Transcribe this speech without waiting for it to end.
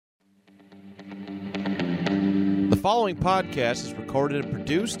The following podcast is recorded and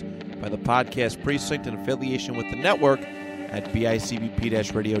produced by the Podcast Precinct in affiliation with the network at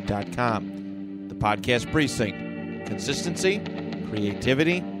bicbp-radio.com. The Podcast Precinct. Consistency,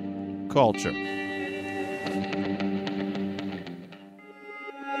 creativity, culture.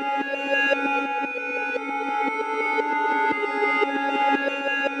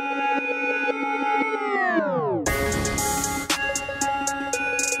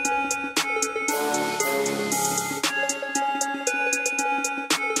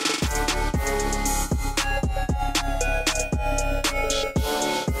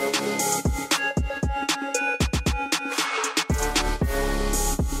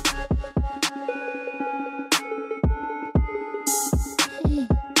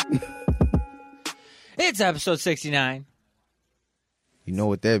 It's episode 69. You know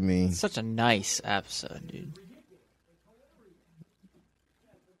what that means. Such a nice episode, dude.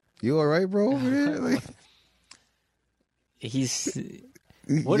 You all right, bro? Like, He's...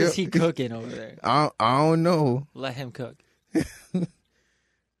 What is he cooking over there? I don't know. Let him cook. All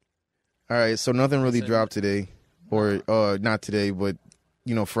right, so nothing really dropped today. Or, not today, but,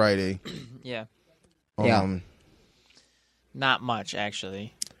 Friday. Yeah. Yeah. Not much,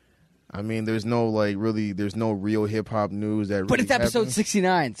 actually. I mean, there's no real hip-hop news that But really it's episode happened.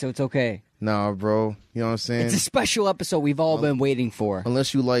 69, so it's okay. Nah, bro. You know what I'm saying? It's a special episode we've all been waiting for.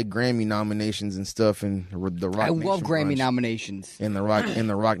 Unless you like Grammy nominations and stuff and the Rock I Nation love Grammy brunch. nominations. And the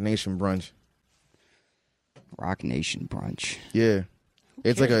Rock Nation brunch. Rock Nation brunch. Yeah.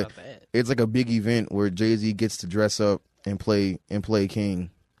 It's cares like about that? it's like a big event where Jay-Z gets to dress up and play King.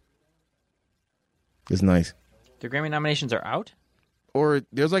 It's nice. The Grammy nominations are out? Or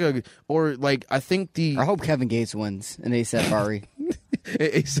there's I think the I hope Kevin Gates wins and A$AP Bari.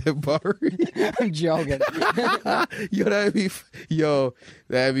 A$AP Bari. I'm joking.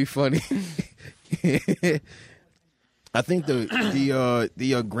 That'd be funny. I think the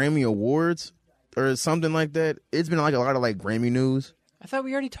Grammy Awards or something like that. It's been like a lot of like Grammy news. I thought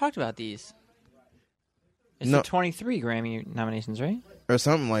we already talked about these. It's No. the 23 Grammy nominations, right? Or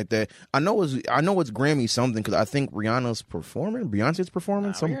something like that. I know it's Grammy something because I think Beyonce's performing. We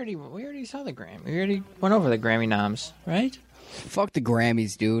already saw the Grammy. We already went over the Grammy noms, right? Fuck the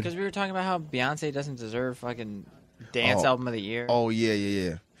Grammys, dude. Because we were talking about how Beyonce doesn't deserve fucking dance album of the year. Oh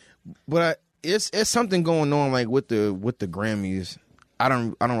yeah. But it's something going on like with the Grammys. I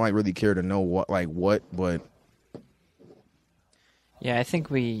don't like really care to know what, but Yeah, I think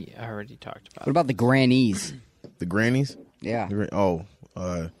we already talked about What about the Grannies? the Grannies. Yeah.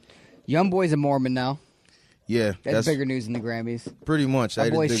 Young boy's a Mormon now. Yeah, That's bigger news than the Grammys. pretty much. My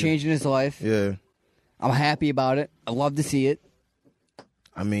boy's changing his life. Yeah. I'm happy about it. I love to see it.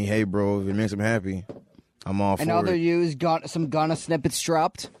 I mean, hey, bro, if it makes him happy, I'm all for And other it. news, some Gunna snippets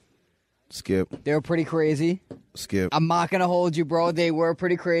dropped. Skip. They were pretty crazy. I'm not going to hold you, bro. They were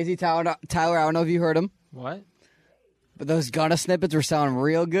pretty crazy. Tyler, I don't know if you heard them. What? But those Gunna snippets were sounding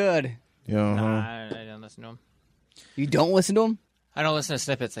real good. Yeah. Nah, I don't listen to them. You don't listen to them? I don't listen to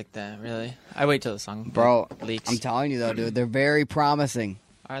snippets like that, really. I wait till the song Bro, leaks. I'm telling you, though, dude, they're very promising.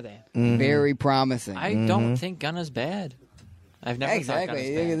 Are they? Very promising. I don't think Gunna's bad. I've never thought Gunna's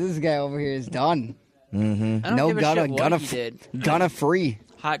Exactly. Look at bad. this guy over here is done. I don't No give a Gunna, shit what Gunna, he did. Gunna free.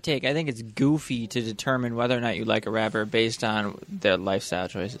 Hot take. I think it's goofy to determine whether or not you like a rapper based on their lifestyle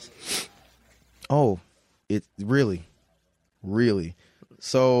choices. Oh, it really.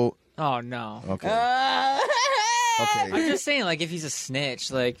 So Oh, no. okay. Ah! I'm Okay. just saying, like, if he's a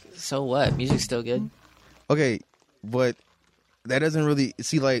snitch, like, so what? Music's still good. Okay, but that doesn't really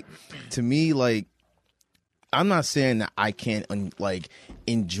see like to me like I'm not saying that I can't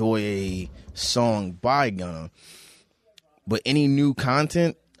enjoy a song by Gunna, but any new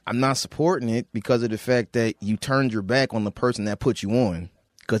content I'm not supporting it because of the fact that you turned your back on the person that put you on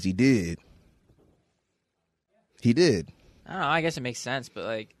because he did. I don't know. I guess it makes sense, but,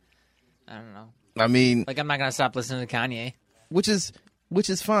 like, I don't know. I mean, Like, I'm not going to stop listening to Kanye. which is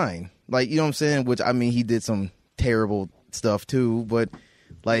fine. Like, you know what I'm saying? Which I mean, he did some terrible stuff too, but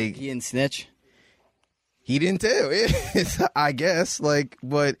like He didn't snitch. he didn't tell it. I guess,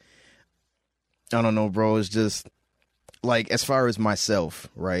 but I don't know, bro. It's just like as far as myself,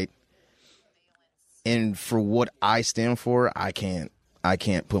 right? And for what I stand for, I can't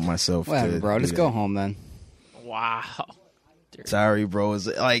put myself. Whatever, to bro. do Just that. go home then. Wow. Sorry, bro.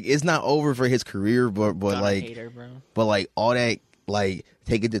 It's not over for his career, but Gunna like, hater, bro. but like all that, like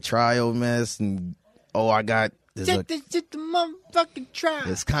take it to trial mess, and I got this. Take this shit to motherfucking try.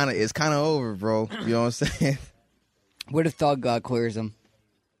 It's kind of over, bro. You know what I'm saying? What if Thug God clears him?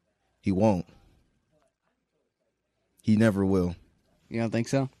 He won't. He never will. You don't think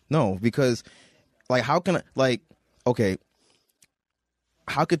so? No, because like how can I okay,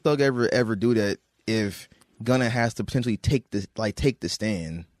 how could Thug ever do that if Gunna has to potentially take the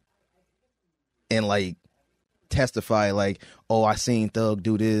stand and like testify like, oh, I seen Thug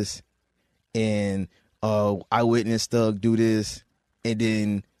do this, and I witnessed Thug do this, and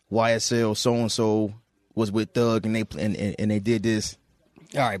then YSL so and so was with Thug and they did this.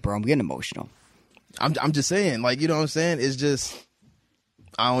 All right, bro, I'm getting emotional. I'm just saying, like, you know what I'm saying? It's just,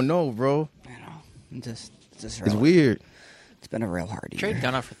 I don't know, bro. I know. It's It's weird. It's been a real hard year. Trade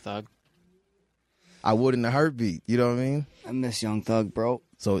Gunna for Thug. I would in a heartbeat. You know what I mean? I miss Young Thug, bro.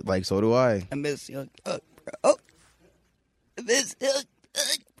 So do I. I miss Young Thug, bro. I miss Young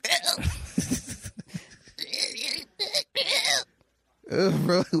Thug, bro.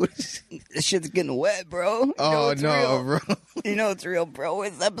 Bro, This shit's getting wet, bro. You know oh it's no, real. bro. You know it's real, bro.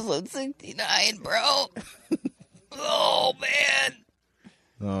 It's episode 69, bro. Oh, man.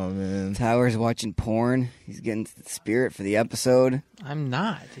 Oh man. Tyler's watching porn. He's getting to the spirit for the episode. I'm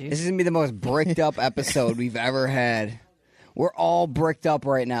not, dude. This is going to be the most bricked up episode we've ever had. We're all bricked up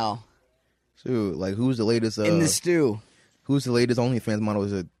right now. Shoot, like who's the latest? In the stew. Who's the latest OnlyFans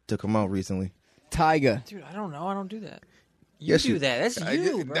model to come out recently? Tyga. Dude, I don't know. I don't do that. You Yes, do you- that. That's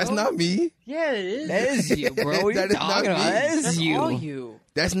you, bro. That's not me. Yeah, it is. That is you, bro. What are That you is not talking about? me. That is That's you. all you.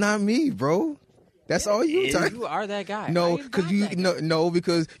 That's not me, bro. That's all you. Ty. You are that guy. I No, am because not that guy. no,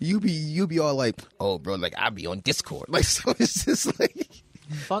 because you be all like, oh, bro, like I be on Discord, like so. It's just like,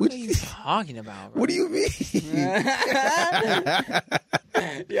 Fuck what are you talking about, bro? what do you mean?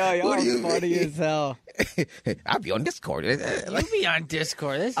 Yo, y'all What do are you funny mean? as hell. I be on Discord. You be on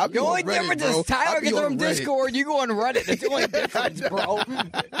Discord. That's I be The on only Reddit, difference bro. is Tyler I be gets on from Reddit. Discord, you go on Reddit. That's the only difference,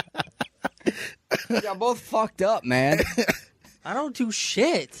 bro. Y'all both fucked up, man. I don't do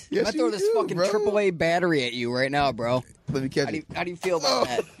shit. Yes, I'm gonna throw you this do, fucking bro. AAA battery at you right now, bro. Let me catch it. How do you feel about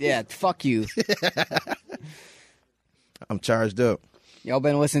that? Yeah, fuck you. I'm charged up. Y'all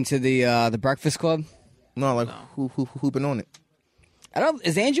been listening to the Breakfast Club? No, like who been on it? I don't.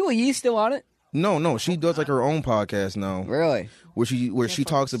 Is Angela Yee still on it? No, she does like her own podcast now, Really? where she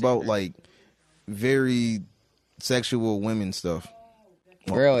talks about like very sexual women stuff,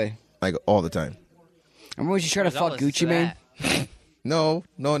 Really? like all the time. Remember when you tried to fuck Gucci Mane? No,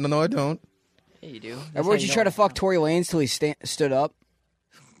 I don't. Yeah, you do. Remember when you tried to fuck Tory Lanez till he stood up?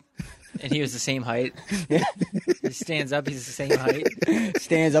 And he was the same height. He stands up. He's the same height.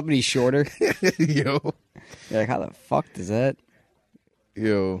 Stands up and he's shorter. Yo. You're like, how the fuck does that?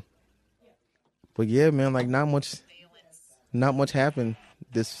 Yo. But yeah, man, like not much happened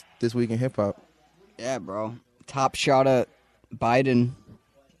this week in hip hop. Yeah, bro. Top shot at Biden.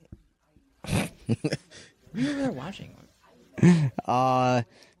 You were there watching.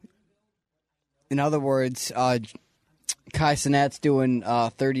 In other words, Kai Cenat's doing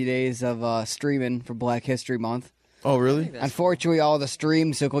 30 days of streaming for Black History Month. Oh, really? Unfortunately, all the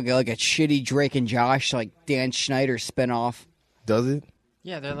streams look like a shitty Drake and Josh, like Dan Schneider spinoff. Does it?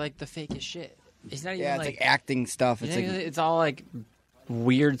 Yeah, they're like the fakest shit. It's not even Yeah, it's like like acting stuff. It's you know, like it's all like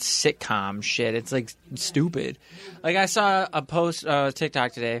weird sitcom shit. It's like stupid. Like I saw a post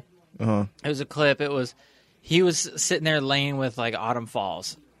TikTok today. Uh-huh. It was a clip. He was sitting there laying with like Autumn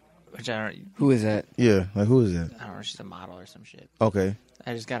Falls, which I who is that? Yeah, like who is that? don't know. She's a model or some shit. Okay.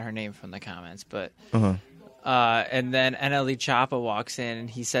 I just got her name from the comments, but Uh-huh. and then NLE Choppa walks in and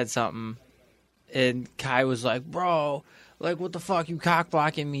he said something, and Kai was like, "Bro, like what the fuck, you cock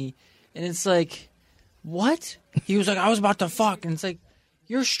blocking me?" And it's like, what? He was like, "I was about to fuck," and it's like,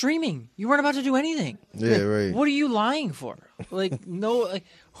 you're streaming. You weren't about to do anything. Yeah, right. What are you lying for? Like, no, like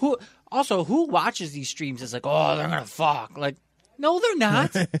who? Also, who watches these streams? Is like, oh, they're gonna fuck. Like, no, they're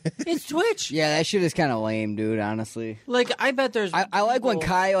not. It's Twitch. Yeah, that shit is kind of lame, dude. Honestly, Like, I bet there's. I like when people-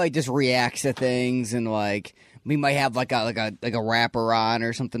 Kai like just reacts to things and like we might have like a rapper on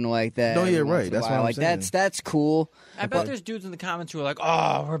or something like that. No, yeah, every once right. in a That's what while. I'm like saying. that's cool. I bet there's dudes in the comments who are like,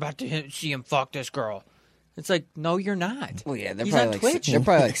 oh, we're about to see him fuck this girl. It's like, no, you're not. Well, yeah, they're He's probably on like Twitch. they're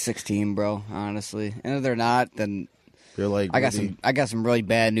probably like 16, bro. Honestly, and if they're not, then They're like I got really- some really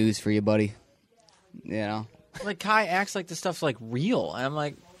bad news for you, buddy. You know. Like, Kai acts like this stuff's like real. And I'm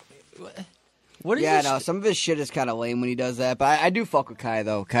like, what is Yeah, this? no, some of his shit is kind of lame when he does that, but I do fuck with Kai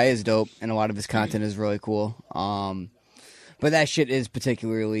though. Kai is dope, and a lot of his content is really cool. But that shit is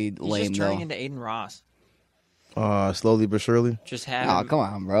particularly He's lame just though. turning into Aiden Ross. slowly but surely. Just having, Oh, come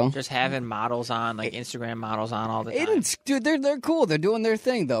on, bro. just having models on, like Instagram models on all the time. Aiden's, dude, they're cool. They're doing their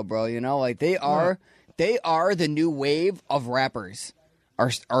thing though, bro. You know, like they are the new wave of rappers,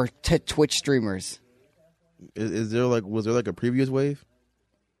 are Twitch streamers. Was there like a previous wave?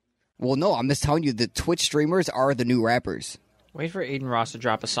 Well, no, I'm just telling you, the Twitch streamers are the new rappers. Wait for Aiden Ross to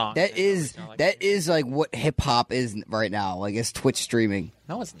drop a song. That is like what hip hop is right now. Like it's Twitch streaming,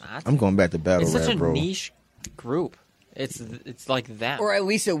 No, it's not. I'm going back to battle It's rap, such a bro. niche group. It's like them. or at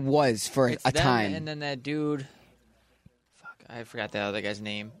least it was for It's a them, time. And then that dude. Fuck, I forgot the other guy's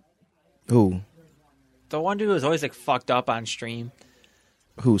name. Who? The one dude was always like fucked up on stream.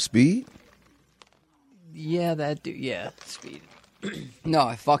 Who? Speed? Yeah, that dude. Yeah, Speed. No,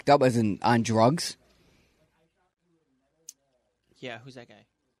 I fucked up as in on drugs. Yeah, who's that guy?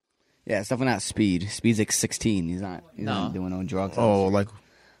 Yeah, it's definitely not Speed. Speed's like 16. He's not No. doing no drugs. Oh, like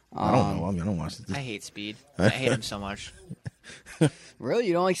I don't know. I mean, I don't watch this. I hate Speed. I hate him so much. Really?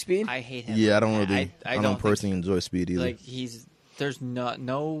 You don't like Speed? I hate him. Yeah, I don't really. I I don't personally enjoy Speed either. Like there's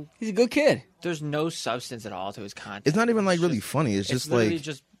no He's a good kid. there's no substance at all to his content. it's not even like really just- funny. It's It's just literally like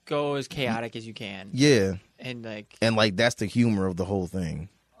just go as chaotic as you can. yeah, And like and like that's the humor of the whole thing.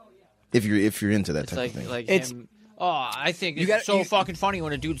 If you're into that it's type like of thing. like It's- him. Oh, I think You it's gotta- so you- fucking funny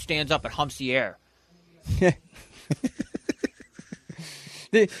when a dude stands up and humps the air.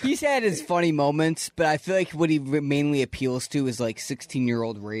 He's had his funny moments, but I feel like what he mainly appeals to is like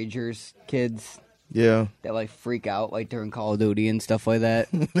 16-year-old ragers, kids yeah, that like freak out like during Call of Duty and stuff like that.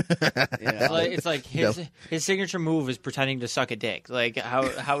 You know? It's like his signature move is pretending to suck a dick. Like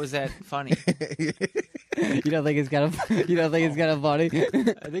how is that funny? You don't think it's kind of funny?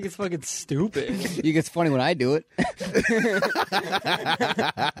 I think it's fucking stupid. You think it's funny when I do it.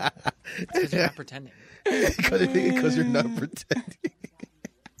 Because you're not pretending. because you're not pretending.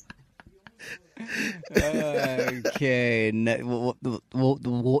 Okay.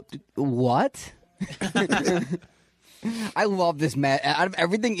 What? I love this, Matt. Out of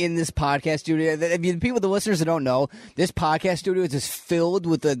everything in this podcast studio, I mean, the listeners that don't know, this podcast studio is just filled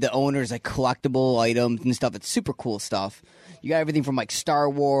with the owners' like collectible items and stuff. It's super cool stuff. You got everything from like Star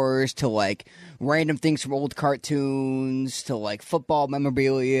Wars to like random things from old cartoons to like football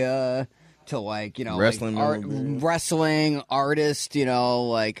memorabilia to like Wrestling memorabilia. wrestling artists,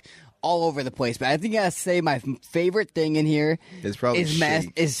 like all over the place. But I think I gotta say my favorite thing in here It's probably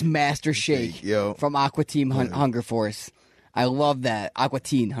Shake. is Master Shake Yo. from Aqua Team Hunger Force. I love that. Aqua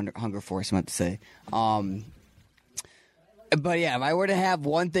Teen Hunger Force, I meant to say. But yeah, if I were to have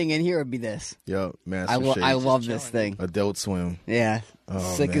one thing in here, it would be this. Yo, Master I Shake. love this thing. Adult Swim Yeah. Oh,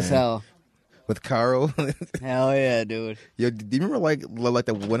 Sick as man. hell. with Carl. Hell yeah, dude. Yo, do you remember like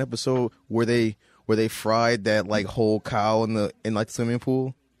that one episode where they fried that like whole cow in like the swimming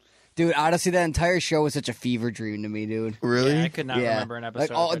pool? Dude, honestly, that entire show was such a fever dream to me, dude. Really? Yeah, I could not remember an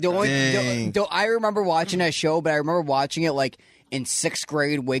episode. Like, of it. Dang. I remember watching that show, but I remember watching it like in 6th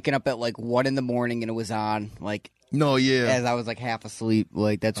grade, waking up at like 1 a.m. and it was on like No, yeah. as I was like half asleep.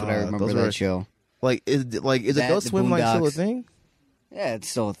 Like that's what I remember those that were- show. Like is That, Adult the Swim like still a Boondocks. thing? Yeah, it's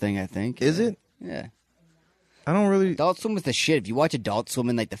still a thing. I think. Is it? Yeah. I don't really. Adult Swim was the shit. If you watch Adult Swim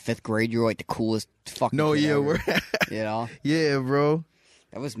in like the 5th grade, you're like the coolest fucking. No, kid yeah, ever, we're you know. yeah, bro.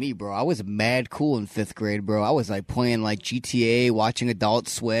 That was me, bro. I was mad cool in 5th grade, bro. I was like playing like GTA, watching Adult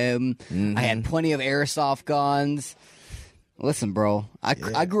Swim. Mm-hmm. I had plenty of airsoft guns. Listen, bro,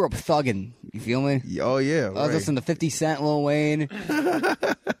 I grew up thugging. You feel me? Oh yeah, I was right. listening to 50 Cent, Lil Wayne.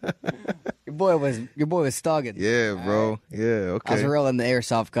 Your boy was thugging. Yeah, bro. Yeah, I was okay. real in the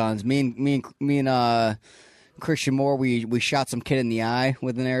airsoft guns. Me and Christian Moore, we shot some kid in the eye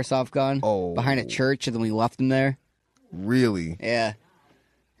with an airsoft gun behind a church, and then we left him there. Really? Yeah.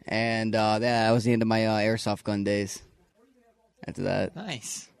 And that was the end of my airsoft gun days. After that,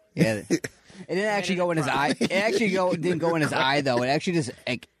 Nice. yeah, it didn't actually go in his eye. It actually didn't go in his eye though. It actually just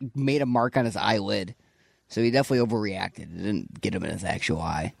like, made a mark on his eyelid. So he definitely overreacted. It didn't get him in his actual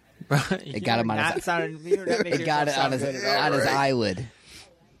eye. It got him on his- It got it on his eyelid.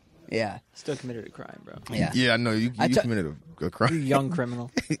 Yeah, Still committed a crime, bro. yeah. Yeah, I know you I took- committed a You crime. young criminal.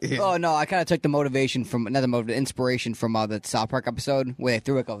 Oh no, I kind of took the motivation from inspiration from the South Park episode where they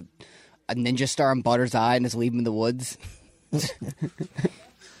threw like a ninja star in Butter's eye and just leave him in the woods.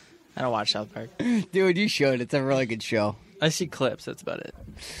 I don't watch South Park. Dude, you should. It's a really good show. I see clips. That's about it.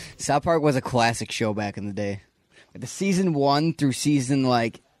 South Park was a classic show back in the day. The season 1 through season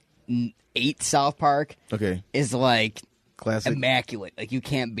 8 South Park Okay, is like classic. immaculate. Like you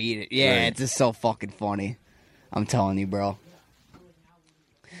can't beat it. Yeah, Right. it's just so fucking funny. I'm telling you, bro.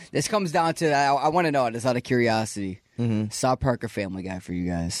 This comes down to I want to know it. It's out of curiosity. South Park or Family Guy for you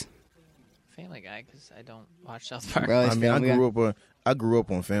guys? Family Guy, because I don't watch South Park. Really? I mean, Family Guy? I grew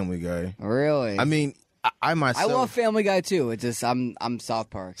up on Family Guy. Really? I mean, I I myself. love Family Guy too. It's just I'm South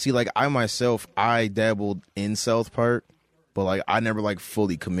Park. See, like I myself, I dabbled in South Park, but like I never like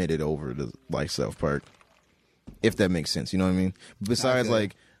fully committed over to like South Park. If that makes sense, you know what I mean. Besides, feel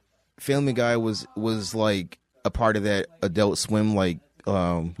like Family Guy was like a part of that Adult Swim like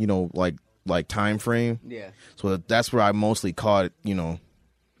time frame. Yeah. So that's where I mostly caught it, because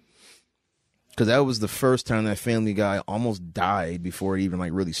that was the first time that Family Guy almost died before it even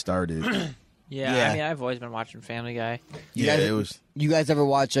like really started. Yeah, I mean, I've always been watching Family Guy. You guys ever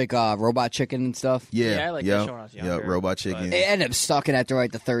watch like Robot Chicken and stuff? Yeah, I liked that show when I was younger, Robot Chicken. but- It ended up sucking after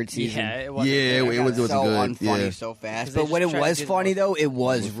like the third season. Yeah, it wasn't Yeah, good. it was so good. unfunny Yeah. so fast. 'Cause they But when just it tried to was do the funny most- though, it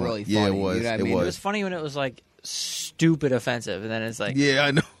was fun. really funny. Yeah, it You was. know what I It mean? It was. was funny when it was like stupid offensive, and then it's like Yeah,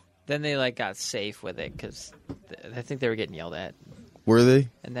 I know. then they like got safe with it because I think they were getting yelled at, Were they?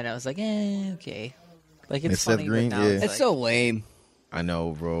 and then I was like, okay, like And it's Seth funny. Green, but now yeah. it's, It's like, so lame. I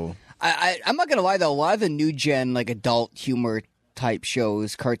know, bro. I'm not gonna lie though, a lot of the new gen like adult humor type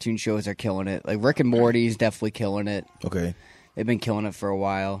shows, cartoon shows are killing it. Like Rick and Morty is definitely killing it. Okay. They've been killing it for a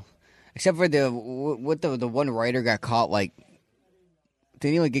while. Except for the one writer got caught like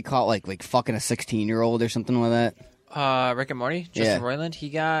didn't he like get caught like fucking a 16-year-old or something like that? Rick and Morty, Yeah. Justin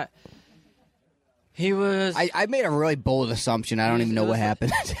Roiland. He was. I made a really bold assumption. I don't even know it what was-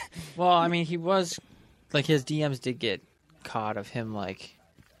 happened. Well, I mean, he was like his DMs did get caught of him like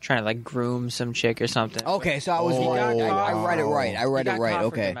trying to like groom some chick or something. Okay, so I was Oh, wrong. I wow. read it right. I read He it got right. caught for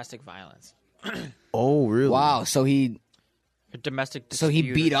Okay. domestic violence, Oh, really? Wow. So he domestic. he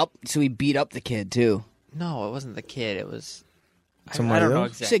dispute. beat up the kid too. No, it wasn't the kid. It was. I Somebody don't know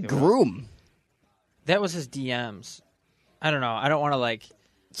else? He exactly. said groom. That was his DMs. I don't know. I don't want to like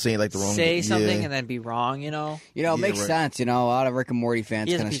Saying like the wrong say something yeah. and then be wrong. You know. You know, it Yeah, makes right. sense. You know, a lot of Rick and Morty fans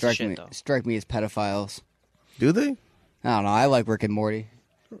He is a kind of piece of strike me shit, though. strike me as pedophiles. Do they? I don't know. I like Rick and Morty.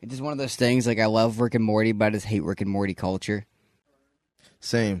 It's just one of those things. Like I love Rick and Morty, but I just hate Rick and Morty culture.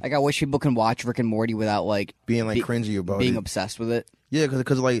 Same. Like I wish people can watch Rick and Morty without like Being like be- cringy about being it. obsessed with it. Yeah,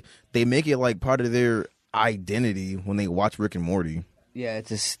 because like they make it like part of their identity when they watch Rick and Morty. Yeah, it's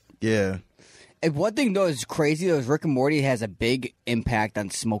just. Yeah. And one thing though is crazy though is Rick and Morty has a big impact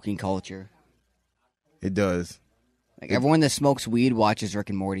on smoking culture. It does. Like everyone that smokes weed watches Rick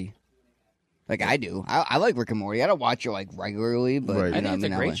and Morty. Like I do. I like Rick and Morty. I don't watch it like regularly, but Right. you I know think what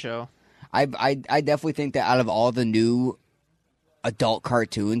it's a I great mean? show. I definitely think that out of all the new adult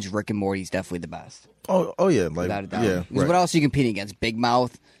cartoons, Rick and Morty's definitely the best. Oh yeah. Like Without a doubt. yeah. Because Right. what else are you competing against? Big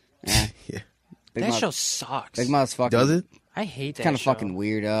Mouth. Eh, Yeah. Big That Mouth. show sucks. Big Mouth's fucking. Does it? I hate that. Kind of show. fucking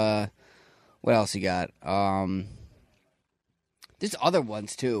weird. What else you got? There's other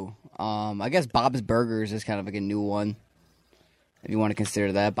ones too. I guess Bob's Burgers is kind of like a new one. If you want to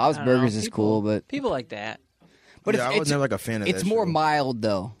consider that, Bob's I don't know. Burgers is cool, but People like that. Yeah, I was never like a fan of it's that more show. mild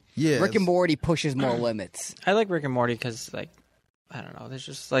though. Yeah. Rick and Morty pushes more limits. I like Rick and Morty because like I don't know. There's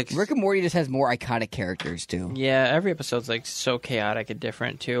just like Rick and Morty just has more iconic characters too. Yeah, every episode's like so chaotic and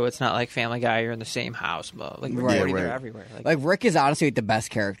different too. It's not like Family Guy. You're in the same house, but like Rick and Right. Morty, Yeah, they're right. everywhere. Like Rick is honestly like, the best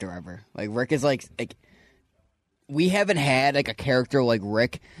character ever. Like Rick is like we haven't had like a character like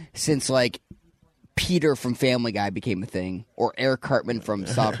Rick since like Peter from Family Guy became a thing, or Eric Cartman from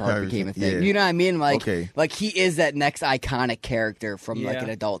South Park became a thing. Yeah. You know what I mean? Like, Okay. like he is that next iconic character from like Yeah. an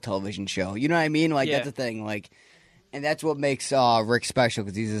adult television show. You know what I mean? Like Yeah. that's the thing. Like, and that's what makes Rick special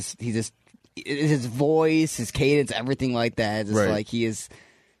because he's just his voice, his cadence, everything like that. It's just Right. like he is.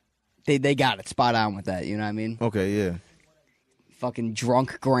 They got it spot on with that. You know what I mean? Okay. Yeah. Fucking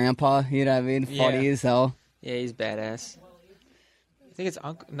drunk grandpa. You know what I mean? Funny Yeah. as hell. Yeah, he's badass. I think it's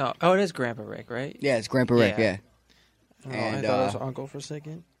Uncle. No, oh, it is Grandpa Rick, right? Yeah, it's Grandpa Rick. Yeah. Yeah. Oh, I And, thought it was Uncle for a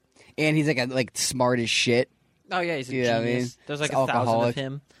second. And he's like smart as shit. Oh yeah, he's a You know what I genius. mean? There's like He's 1,000 alcoholic. of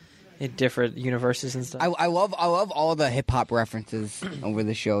him in different universes and stuff. I love all the hip hop references over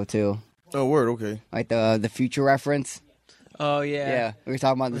the show too. Oh, word. Okay. Like the future reference. oh yeah. Yeah, we were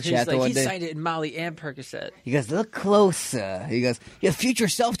talking about in the He's chat the like one he day. signed it in Molly and Percocet. He goes, "Look closer." He goes, "Your future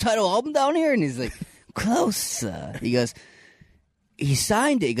self-titled album down here," and he's like, "Closer." He goes, "He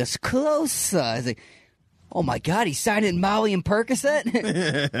signed it." He goes, "Closer." He's like, "Oh my god, he signed it in Molly and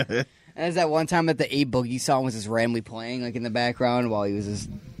Percocet." And there's that one time that the A Boogie song was just randomly playing like in the background while he was just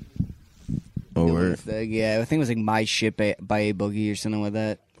Oh, doing word. his thing. Yeah, I think it was like "My Shit" by A Boogie or something like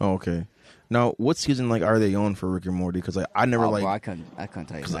that. Oh, okay. Now, what season like are they on for Rick and Morty? Because like I never Oh, like bro, I couldn't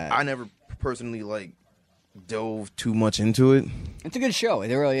tell you 'cause that. I never personally like dove too much into it. It's a good show.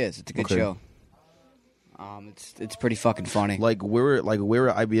 It really is. It's a good Okay. show. It's pretty fucking funny. Like where would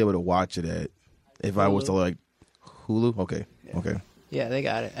I be able to watch it at if I was to like Hulu? Okay. Okay. Yeah, they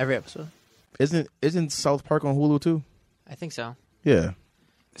got it every episode. Isn't South Park on Hulu too? I think so. Yeah.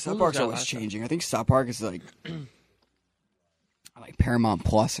 South Hulu's Park's got a always lot of changing. I think South Park is like Paramount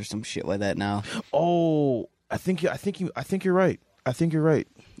Plus or some shit like that now. Oh, I think you're right. I think you're right.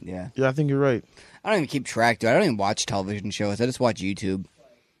 Yeah, Yeah, I think you're right. I don't even keep track, dude. I don't even watch television shows. I just watch YouTube.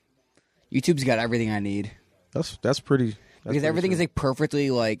 YouTube's got everything I need. That's pretty. Because everything is like perfectly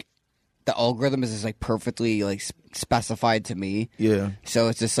like the algorithm is just like perfectly like specified to me. Yeah. So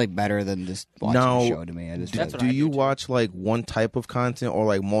it's just like better than just watching Now, a show to me. I just That's what do I you do, too. watch like one type of content or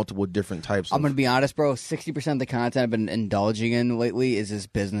like multiple different types? I'm gonna be honest, bro. 60% of the content I've been indulging in lately is this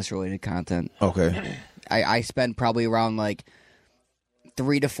business related content. Okay. I spend probably around like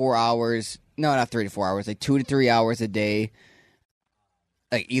 3 to 4 hours. No, not 3 to 4 hours. Like 2 to 3 hours a day.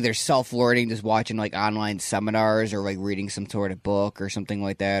 Like either self-learning, just watching like online seminars, or like reading some sort of book or something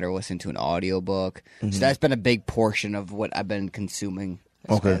like that, or listening to an audiobook. So that's been a big portion of what I've been consuming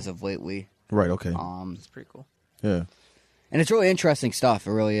as of lately. Right. Okay. It's pretty cool. Yeah. And it's really interesting stuff.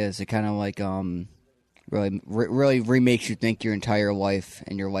 It really is. It kind of like really remakes you think your entire life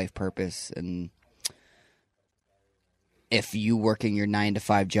and your life purpose, and if you working your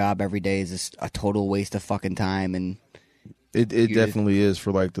 9-to-5 job every day is just a total waste of fucking time. And It definitely is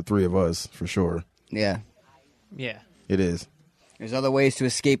for like the three of us for sure. yeah, Yeah. It is. there's other ways to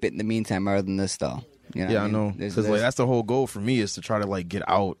escape it in the meantime other than this, though. You know Yeah, what I know. There's- Because like there's- that's the whole goal for me is to try to like get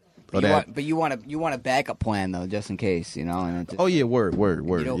out of you that. want, but you want a backup plan though, just in case, you know. And it just, Oh yeah, word.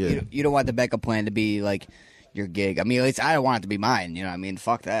 you don't, Yeah. you don't want the backup plan to be like your gig. I mean, at least I don't want it to be mine. You know what I mean?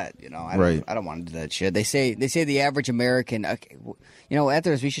 Fuck that. You know, Right. I don't want to do that shit. They say the average American. Okay, you know, after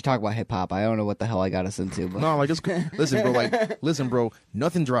this, we should talk about hip hop. I don't know what the hell I got us into, but No, like it's listen, bro.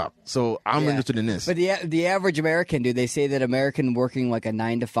 Nothing dropped, so I'm Yeah. interested in this. But the average American, dude, they say that American working like a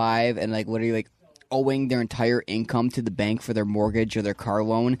 9-to-5 and like literally like owing their entire income to the bank for their mortgage or their car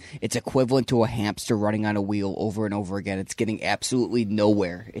loan, it's equivalent to a hamster running on a wheel over and over again. It's getting absolutely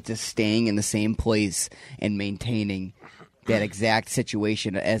nowhere. It's just staying in the same place and maintaining that exact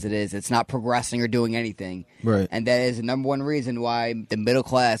situation as it is. It's not progressing or doing anything. Right. And that is the number one reason why the middle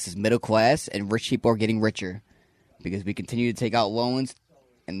class is middle class and rich people are getting richer. Because we continue to take out loans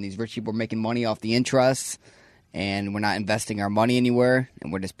and these rich people are making money off the interests, and we're not investing our money anywhere,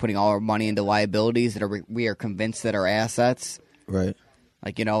 and we're just putting all our money into liabilities that we are convinced that are assets. Right.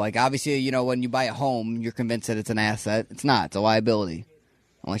 Like, you know, like obviously, you know, when you buy a home, you're convinced that it's an asset. It's not. It's a liability.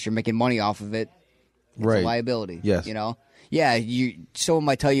 Unless you're making money off of it, it's Right. a liability. Yes. You know? Yeah, someone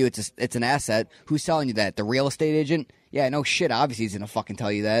might tell you it's an asset. Who's telling you that? The real estate agent? Yeah, no shit. Obviously, he's going to fucking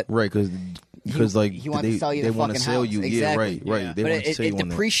tell you that. Right. Because like he wants they, to sell you they the want to fucking sell house. you. Exactly. Yeah. Right. Yeah. They But want to sell you it on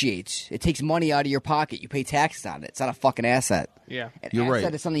that. depreciates. It takes money out of your pocket. You pay taxes on it. It's not a fucking asset. Yeah. An You're asset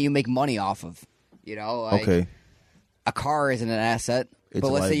right. is something you make money off of. You know, like Okay. a car isn't an asset. It's but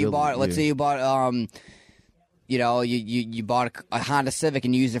a let's say you bought liability, you know, you bought a Honda Civic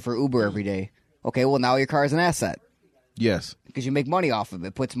and you use it for Uber every day. Okay, well now your car is an asset Yes. because you make money off of it.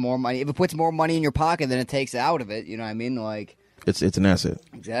 It puts more money. If it puts more money in your pocket than it takes out of it, you know what I mean? Like It's an asset.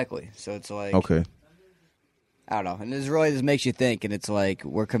 exactly. So it's like Okay. I don't know. And this really just makes you think. And it's like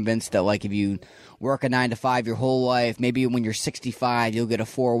we're convinced that like if you work a 9-to-5 your whole life, maybe when you're 65, you'll get a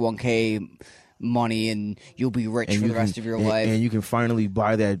 401k money and you'll be rich for the rest of your life. And you can finally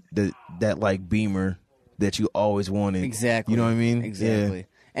buy that like Beamer that you always wanted. Exactly. You know what I mean? Exactly. Yeah.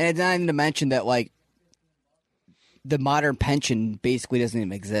 And it's not even to mention that like the modern pension basically doesn't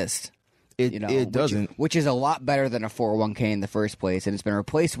even exist. It You know, it doesn't. which is a lot better than a 401k in the first place, and it's been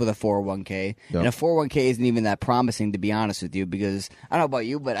replaced with a 401k. Yep. And a 401k isn't even that promising, to be honest with you, because I don't know about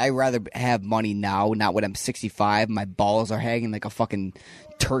you, but I'd rather have money now, not when I'm 65. My balls are hanging like a fucking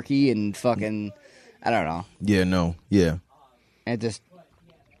turkey, and fucking I don't know. Yeah. No. Yeah. And just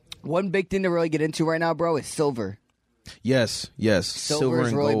one big thing to really get into right now, bro, is silver. Yes. Silver is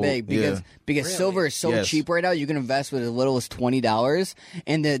and really gold. big because Yeah. silver is so Yes. cheap right now. You can invest with as little as $20,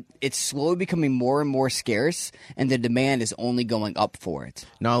 and it's slowly becoming more and more scarce, and the demand is only going up for it.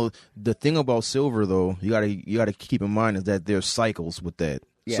 Now the thing about silver though, you gotta keep in mind is that there's cycles with that.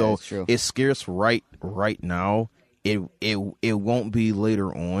 Yeah, so that's true. it's scarce right now. It won't be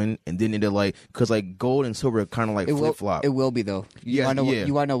later on, and then it'll like because like gold and silver kind of like flip flop. It will be though. You Yeah, want to know? yeah.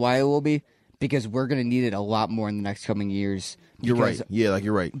 You want to know why it will be? Because we're going to need it a lot more in the next coming years. You're Because- right. Yeah, like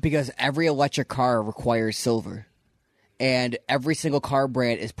you're right. Because every electric car requires silver, and every single car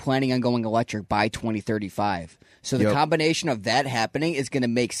brand is planning on going electric by 2035. So the Yep. combination of that happening is going to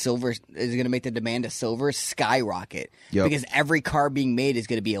make the demand of silver skyrocket. Yep. Because every car being made is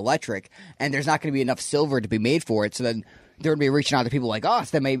going to be electric, and there's not going to be enough silver to be made for it. So then they're going to be reaching out to people like us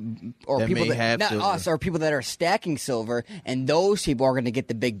that may, or That people may that have not silver. us, or people that are stacking silver, and those people are going to get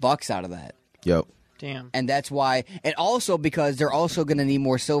the big bucks out of that. Yep. Damn. And that's why, and also because they're also going to need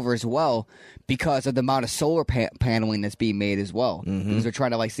more silver as well because of the amount of solar paneling that's being made as well. Because they're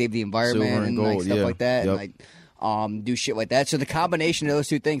trying to like save the environment Silver and and like gold, stuff yeah. like that, Yep. and like do shit like that. So the combination of those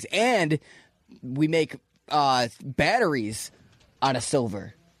two things, and we make batteries out of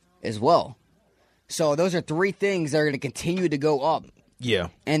silver as well. So those are three things that are going to continue to go up. Yeah.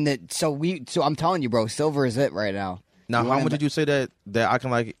 And so I'm telling you, bro, silver is it right now. Now, how much did you say that I can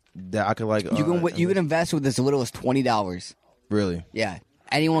like You can invest with as little as $20. Really? Yeah.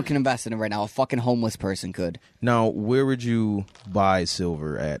 Anyone can invest in it right now. A fucking homeless person could. Now, where would you buy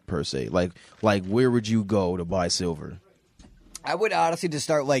silver at per se? Like where would you go to buy silver? I would honestly just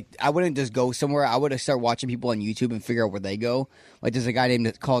start I wouldn't just go somewhere. I would start watching people on YouTube and figure out where they go. Like there's a guy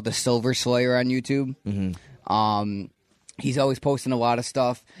called the Silver Slayer on YouTube. Mm-hmm. He's always posting a lot of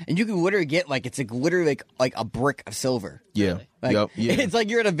stuff, and you can literally get it's literally a brick of silver. Yeah, yeah. It's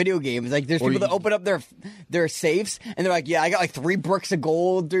like you're in a video game. It's like there's people that open up their safes, and they're like, "Yeah, I got 3 bricks of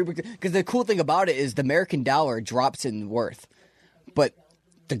gold." Because the cool thing about it is the American dollar drops in worth, but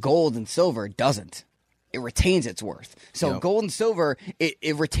the gold and silver doesn't. It retains its worth. So gold and silver,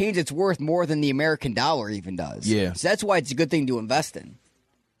 it retains its worth more than the American dollar even does. Yeah. So that's why it's a good thing to invest in.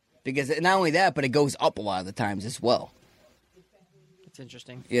 Because not only that, but it goes up a lot of the times as well. It's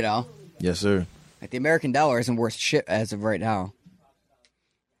interesting. You know? Yes, sir. The American dollar isn't worth shit as of right now.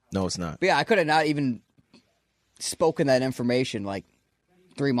 No, it's not. But yeah, I could have not even spoken that information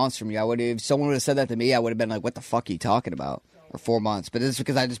 3 months from you. If someone would have said that to me, I would have been like, what the fuck are you talking about? Or 4 months. But it's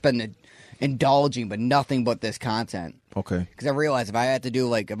because I've just been indulging but nothing but this content. Okay. Because I realize if I have to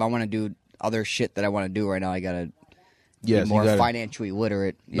do if I want to do other shit that I want to do right now, I gotta be more financially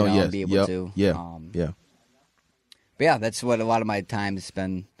literate, and be able to. Yeah. But yeah, that's what a lot of my time has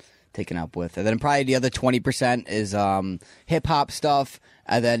been taken up with. And then probably the other 20% is hip hop stuff,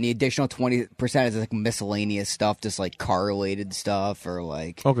 and then the additional 20% is miscellaneous stuff, just car related stuff or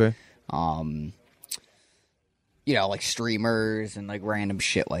okay. Streamers and random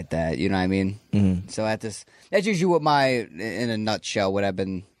shit like that. You know what I mean? Mm-hmm. So that's usually what in a nutshell, what I've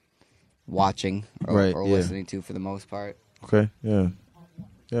been watching or listening to for the most part. Okay. Yeah.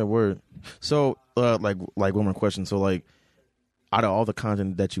 Yeah. Word. So, one more question. So, out of all the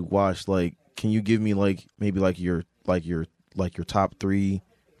content that you watched, can you give me maybe your top 3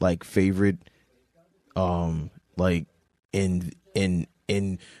 favorite in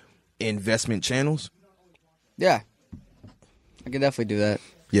investment channels? Yeah, I can definitely do that.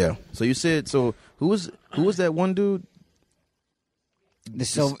 Yeah. So you said who was that one dude? The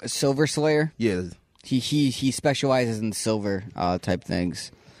Silver Slayer. Yeah. He specializes in silver type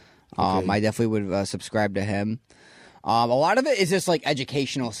things. Okay. I definitely would subscribe to him. A lot of it is just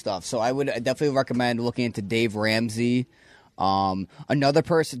educational stuff. So I would definitely recommend looking into Dave Ramsey. Another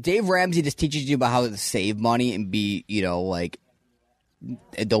person, Dave Ramsey, just teaches you about how to save money and be,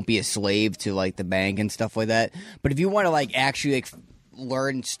 don't be a slave to the bank and stuff like that. But if you want to actually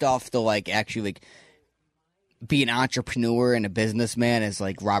learn stuff to actually be an entrepreneur and a businessman, is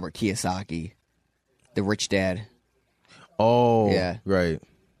Robert Kiyosaki, the rich dad. Oh, yeah, right.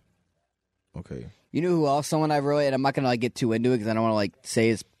 Okay. You know who else? Someone I really, and I'm not gonna get too into it because I don't want to say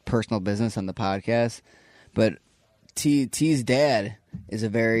his personal business on the podcast. But T's dad is I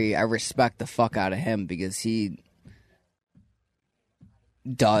respect the fuck out of him because he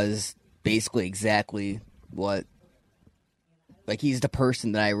does basically exactly what. He's the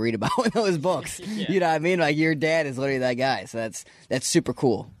person that I read about in those books. Yeah. You know what I mean? Your dad is literally that guy. So that's super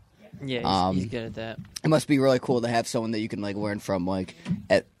cool. Yeah, he's good at that. It must be really cool to have someone that you can learn from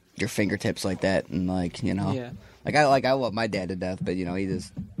at your fingertips like that, and Yeah. I love my dad to death, but he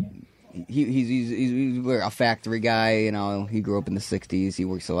just he's a factory guy. He grew up in the '60s. He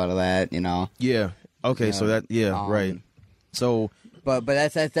works a lot of that. Yeah. Okay. So that right. So. But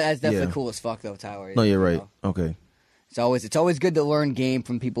that's definitely cool as fuck though, Tyler. No, you're right. Okay. It's always good to learn game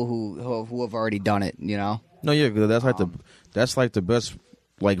from people who have already done it. No, yeah, that's the best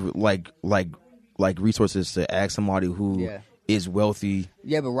resources to ask somebody who is wealthy.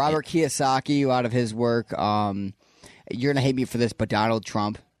 Yeah, but Robert Kiyosaki, out of his work, you're gonna hate me for this, but Donald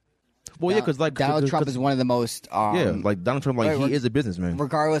Trump. Well, yeah, because Donald Trump is one of the most. Donald Trump, he is a businessman.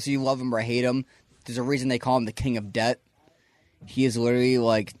 Regardless if you love him or hate him, there's a reason they call him the king of debt. He is literally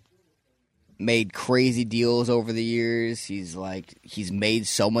made crazy deals over the years. He's made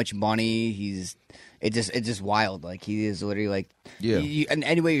so much money. It's just wild. He is literally and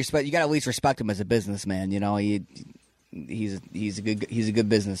anyway, you gotta at least respect him as a businessman. He's a good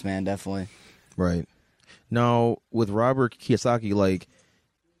businessman, definitely. Right. Now with Robert Kiyosaki,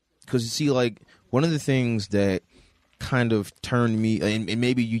 because you see, one of the things that kind of turned me, and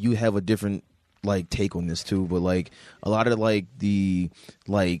maybe you have a different take on this too, but a lot of the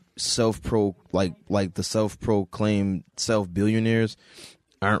the self-proclaimed self-billionaires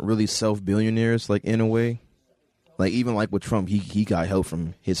aren't really self-billionaires in a way. Even with Trump, he got help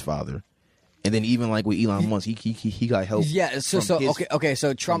from his father, And then even like with Elon Musk, he got help. Yeah, so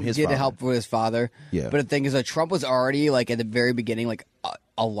so Trump his did father. help with his father. Yeah. But the thing is that Trump was already like at the very beginning like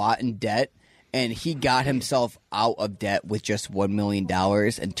a lot in debt, and he got himself out of debt with just $1 million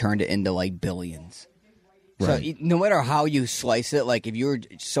and turned it into like billions. Right. So no matter how you slice it, like if you were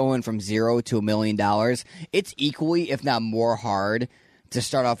someone from $0 to $1 million, it's equally, if not more, hard to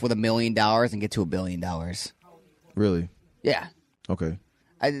start off with $1 million and get to $1 billion. Really? Yeah. Okay.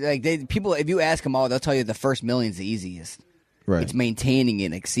 People, if you ask them all, they'll tell you the first million's the easiest. Right. It's maintaining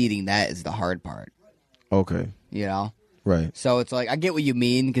and exceeding that is the hard part. Okay. You know? Right. So it's like, I get what you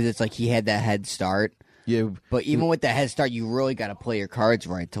mean, because it's like he had that head start. Yeah. But even with that head start, you really got to play your cards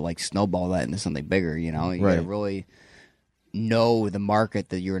right to like snowball that into something bigger. You know, you got to Right. really know the market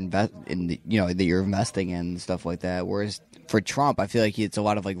that you're that you're investing in and stuff like that. Whereas for Trump, I feel like it's a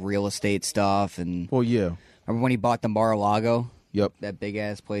lot of like real estate stuff. And Well, yeah. remember when he bought the Mar-a-Lago, Yep. that big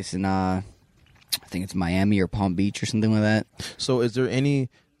ass place in I think it's Miami or Palm Beach or something like that. So is there any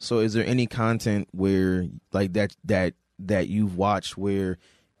content where like that you've watched where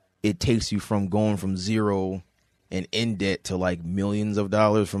it takes you from going from zero and in debt to like millions of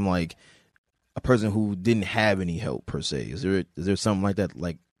dollars from like a person who didn't have any help per se? Is there something like that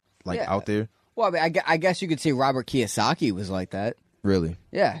like Yeah. out there? Well, I mean, I guess you could say Robert Kiyosaki was like that. Really?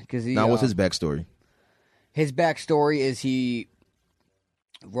 Yeah, because Now, what's his backstory? His backstory is he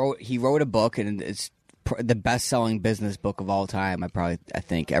wrote a book, and it's the best-selling business book of all time. I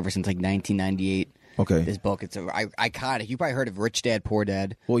think ever since like 1998. Okay. This book, it's iconic. You probably heard of Rich Dad Poor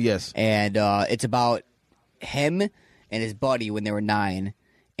Dad. Well, yes. And it's about him and his buddy when they were 9,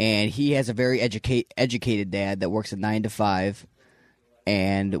 and he has a very educated dad that works a 9 to 5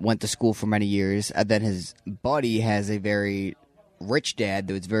 and went to school for many years. And then his buddy has a very rich dad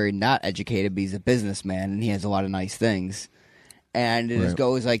that was very not educated, but he's a businessman and he has a lot of nice things. And it just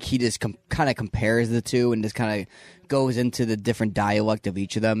goes like he just kind of compares the two and just kind of goes into the different dialect of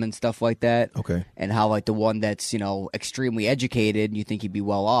each of them and stuff like that. Okay. And how like the one that's, extremely educated and you think he'd be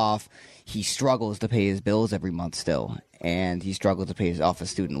well off, he struggles to pay his bills every month still. And he struggles to pay off his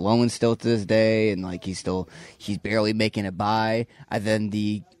student loans still to this day, and like he's barely making it by. And then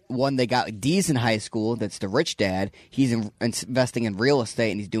the one that got D's in high school, that's the rich dad, he's investing in real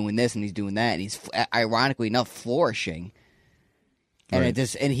estate and he's doing this and he's doing that, and he's ironically enough flourishing. And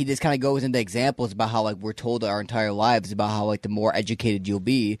Right. he just kind of goes into examples about how like we're told our entire lives about how like the more educated you'll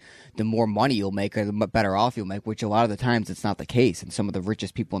be, the more money you'll make, or the better off you'll make. Which a lot of the times it's not the case. And some of the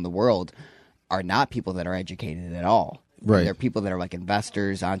richest people in the world are not people that are educated at all. Right. They're people that are like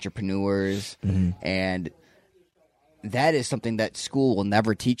investors, entrepreneurs, and that is something that school will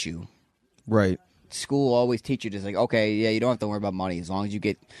never teach you. Right. School will always teach you just like, okay, yeah, you don't have to worry about money as long as you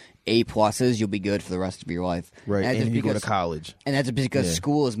get A+, you'll be good for the rest of your life. Right. that's And just you go to because- college. and that's because Yeah.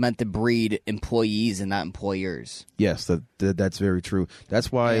 school is meant to breed employees and not employers. Yes, that's very true.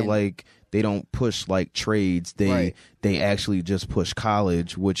 That's why And- like they don't push like trades. Right. They actually just push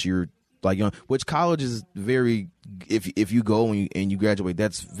college, which you're like which college is very if you go and you graduate,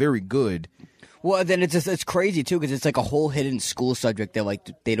 that's very good. Well, then it's crazy too because it's like a whole hidden school subject that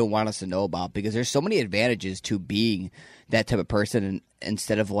like they don't want us to know about because there's so many advantages to being that type of person and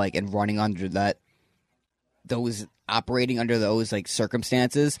instead of like and running under those operating under those like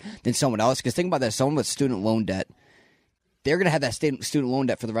circumstances than someone else. Because think about that, someone with student loan debt, they're gonna have that student loan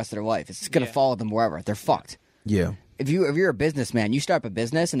debt for the rest of their life. It's gonna follow them wherever. They're fucked. Yeah. If you're a businessman, you start up a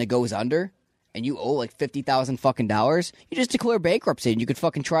business and it goes under, and you owe like $50,000 fucking dollars, you just declare bankruptcy and you could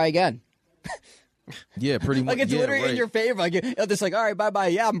fucking try again. Yeah, pretty much. Like it's yeah, literally right. in your favor. Like it's just like, all right, bye.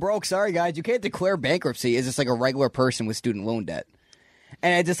 Yeah, I'm broke. Sorry, guys. You can't declare bankruptcy. It's just like a regular person with student loan debt.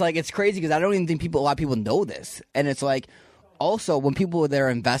 And it's just like it's crazy because I don't even think a lot of people know this. And it's like also when people that are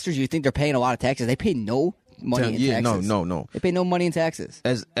investors, you think they're paying a lot of taxes. They pay no money in Yeah, taxes. no. They pay no money in taxes.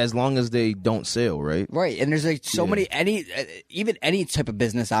 As long as they don't sell, right? Right, and there's like so many even any type of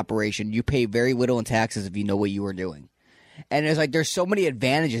business operation, you pay very little in taxes if you know what you are doing. And there's so many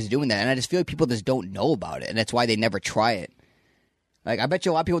advantages doing that, and I just feel like people just don't know about it, and that's why they never try it. Like I bet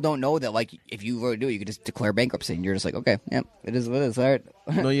you a lot of people don't know that. Like if you really do, you could just declare bankruptcy, and you're just like, okay, yeah, it is what it is. All right.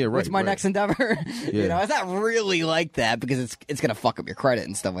 No, yeah, right. What's my right. next endeavor? Yeah. You know, it's not really like that because it's gonna fuck up your credit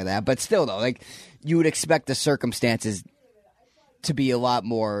and stuff like that. But still, though, like you would expect the circumstances to be a lot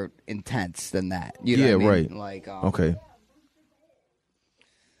more intense than that. You know Yeah, what I mean? right. Like, Okay.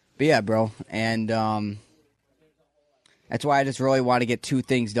 But yeah, bro, and that's why I just really want to get two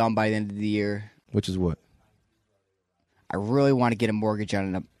things done by the end of the year. Which is what? I really want to get a mortgage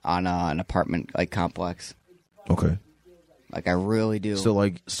on an apartment like complex. Okay. Like I really do. So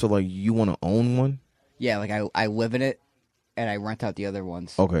like you want to own one? Yeah, like I live in it, and I rent out the other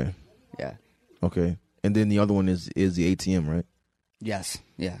ones. Okay. Yeah, Okay. And then the other one is the ATM, right? Yes.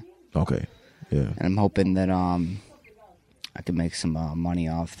 Yeah. Okay. Yeah. And I'm hoping that I can make some money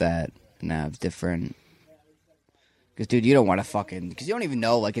off that and have different. Because, dude, you don't want to fucking. Because you don't even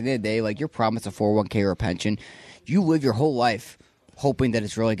know, like, at the end of the day, like, you're promised a 401k or a pension. You live your whole life hoping that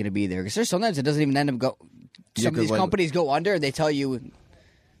it's really going to be there. Because there's sometimes it doesn't even end up go. Yeah, Some of these 'cause, like, companies go under and they tell you,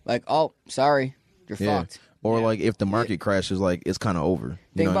 like, oh, sorry, you're fucked. Or like if the market crashes, like it's kind of over. You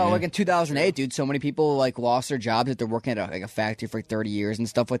Think know what about I mean? like in 2008, dude. So many people like lost their jobs that they're working at like a factory for like 30 years and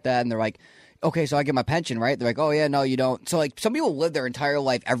stuff like that, and they're like, "Okay, so I get my pension, right?" They're like, "Oh yeah, no, you don't." So like some people live their entire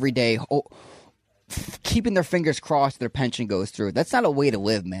life every day, keeping their fingers crossed their pension goes through. That's not a way to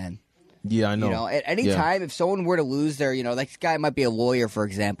live, man. Yeah, I know. You know, at any Yeah. time, if someone were to lose their, you know, like this guy might be a lawyer, for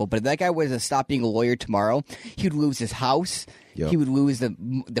example, but if that guy were to stop being a lawyer tomorrow, he'd lose his house. Yep. He would lose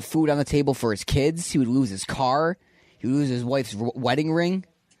the food on the table for his kids. He would lose his car. He would lose his wife's wedding ring.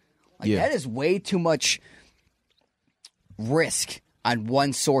 Like, Yeah. that is way too much risk on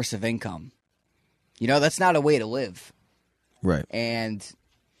one source of income. You know, that's not a way to live. Right. And,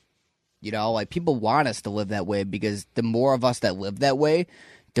 you know, like people want us to live that way because the more of us that live that way,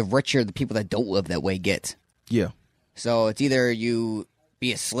 the richer the people that don't live that way get. Yeah. So it's either you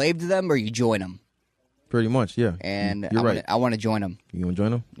be a slave to them or you join them. Pretty much. Yeah. And you're right. I want to join them. You want to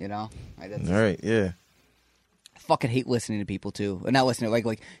join them? You know, All right. Yeah. I fucking hate listening to people too. Not listening,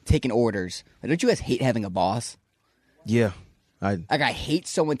 like taking orders. Like, don't you guys hate having a boss? Yeah. Like I hate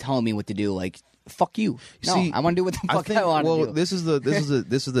someone telling me what to do. Like fuck you. No, See, I want to do what the fuck I want to do. This is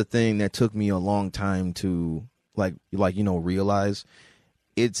the thing that took me a long time to like realize.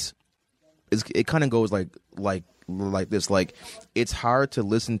 It kind of goes like this. Like it's hard to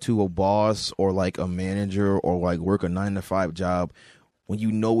listen to a boss or like a manager or like work a 9-to-5 job when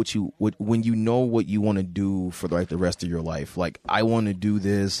you know what you want to do for like the rest of your life. Like I want to do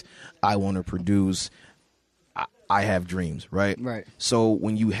this. I want to produce. I have dreams, right? Right. So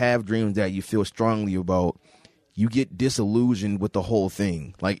when you have dreams that you feel strongly about, you get disillusioned with the whole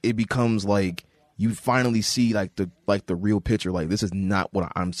thing. Like it becomes like you finally see like the real picture. Like this is not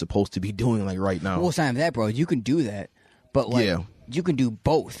what I'm supposed to be doing like right now. Well, it's not even that, bro. You can do that, but like Yeah. you can do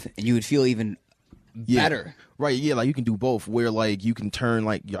both, and you would feel even better. Right, yeah, like you can do both where like you can turn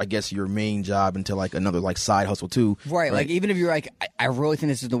like I guess your main job into like another like side hustle too. Right, like even if you're like, I really think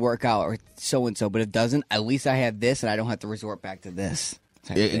this is going to work out or so and so, but if it doesn't, at least I have this and I don't have to resort back to this.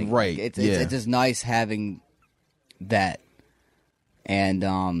 Type of thing. Right, Like, yeah. it's just nice having that. And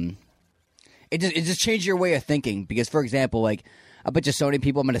it just changed your way of thinking because, for example, like I bet you so many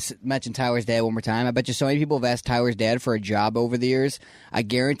people, I'm going to mention Tyler's dad one more time. I bet you so many people have asked Tyler's dad for a job over the years. I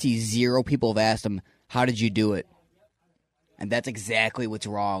guarantee 0 people have asked him, how did you do it? And that's exactly what's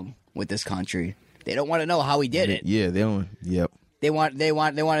wrong with this country. They don't want to know how he did it. Yeah, they don't. Yep, They want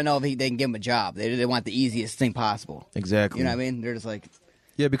to know if they can give him a job. They want the easiest thing possible. exactly. You know what I mean? They're just like,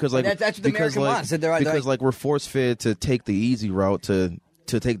 Yeah, because like That's what the because American like, wants. They're because like- we're force fed to take the easy route to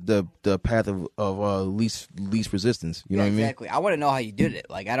take the path of least resistance. You know what I mean? exactly. I want to know how you did it.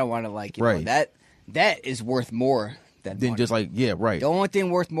 Like I don't want to like you Right. know, that is worth more than Then money. just like right. The only thing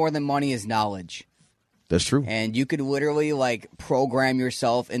worth more than money is knowledge. That's true. And you could literally like program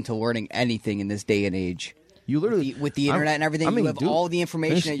yourself into learning anything in this day and age. You literally With the internet and everything, you have dude, all the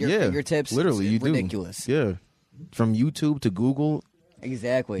information at your fingertips. Literally, It's you do. ridiculous. Yeah, from YouTube to Google,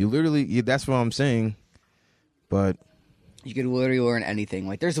 Exactly. you literally. That's what I'm saying. But You could literally learn anything.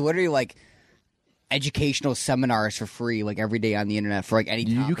 Like there's literally like educational seminars for free, like every day on the internet for like any.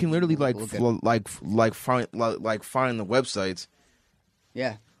 you topic can literally like look at. find the websites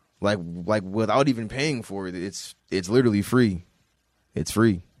Yeah. like without even paying for it. It's literally free. It's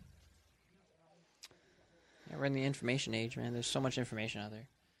free. Yeah, we're in the information age, man. There's so much information out there.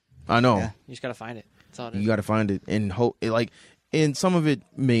 I know. Yeah. You just gotta find it. That's all it is. You got to find it and hope. And some of it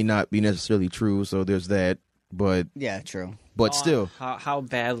may not be necessarily true. So there's that. But Yeah. True. still, how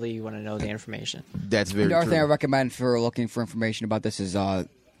badly you want to know the information. that's very Another thing I true. recommend for looking for information about this is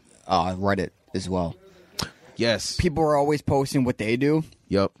Reddit as well. Yes. People are always posting what they do,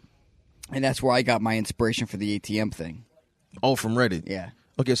 Yep. and that's where I got my inspiration for the ATM thing. Oh, from Reddit. Yeah.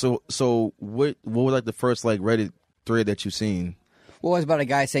 Okay, so what was like the first like Reddit thread that you seen? Well, it was about a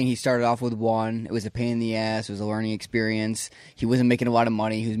guy saying he started off with one. It was a pain in the ass. It was a learning experience. He wasn't making a lot of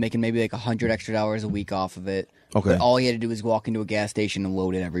money. He was making maybe like $100 extra a week off of it. Okay. But all he had to do was walk into a gas station and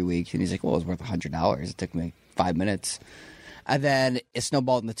load it every week. And he's like, well, it was worth $100. It took me 5 minutes. And then it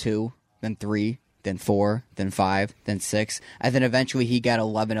snowballed into 2, then 3, then 4, then 5, then 6, and then eventually he got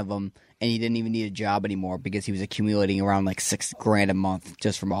 11 of them, and he didn't even need a job anymore because he was accumulating around like $6,000 a month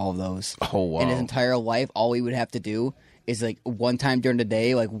just from all of those. Oh, wow. In his entire life, all he would have to do is like one time during the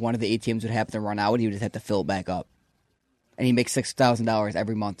day, like one of the ATMs would happen to run out, and he would just have to fill it back up. And he makes $6,000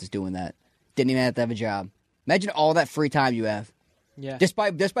 every month just doing that. Didn't even have to have a job. Imagine all that free time you have. Yeah. Just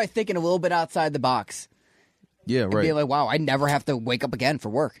by thinking a little bit outside the box. Yeah, And right. being like, wow, I never have to wake up again for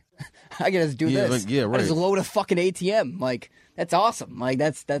work. I can just do Yeah, this. like, yeah, I just right. load a fucking ATM. Like, that's awesome. Like,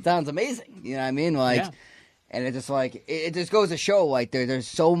 that sounds amazing. You know what I mean? Like, Yeah. and it just like it just goes to show like there's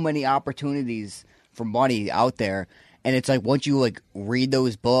so many opportunities for money out there. And it's like once you like read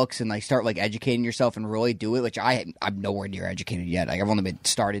those books and like start like educating yourself and really do it, which I'm nowhere near educated yet. Like I've only been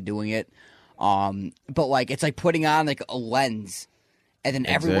started doing it. But like it's like putting on like a lens, and then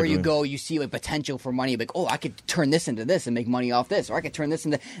everywhere you Exactly. go, you see like potential for money. Like, oh, I could turn this into this and make money off this, or I could turn this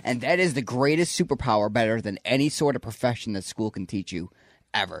into, and that is the greatest superpower, better than any sort of profession that school can teach you,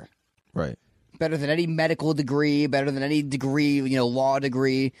 ever. Right. Better than any medical degree, better than any degree, law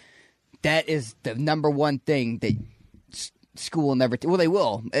degree. That is the number one thing that school will never. Well, they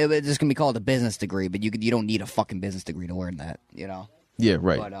will. It's just gonna be called a business degree, but you don't need a fucking business degree to learn that. Yeah,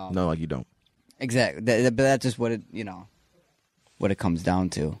 right. But, no, like you don't. Exactly. But that's just what it what it comes down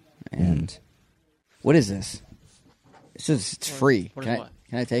to. And what is this? It's free. what is Can what?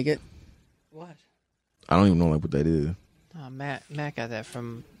 I take it? What? I don't even know like what that is. Oh, Matt got that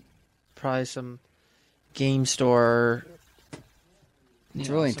from probably some game store. It's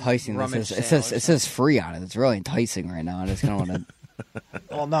really enticing. It says free on it. It's really enticing right now. I just kind of want to.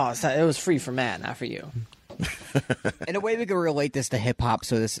 Well, no, it's not. It was free for Matt, not for you. In a way, we can relate this to hip hop.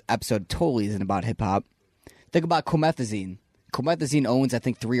 So this episode totally isn't about hip hop. Think about Comethazine. Comethazine owns, I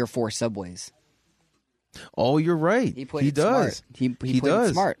think, 3 or 4 Subways. Oh, you're right. He played it does. smart. He played does.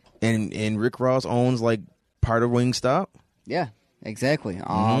 it smart. And Rick Ross owns like part of Wingstop. Yeah, exactly.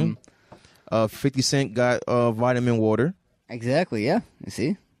 50 Cent got Vitamin Water. Exactly. Yeah. You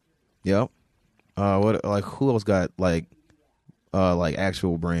see. Yep. What like who else got like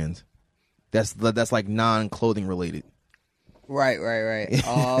actual brands? That's like non-clothing related. Right.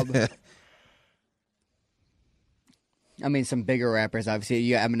 I mean, some bigger rappers, obviously.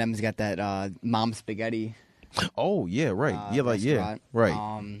 Yeah, Eminem's got that Mom Spaghetti. Oh yeah, right. Restaurant.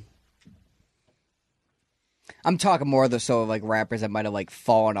 Right. I'm talking more of like rappers that might have like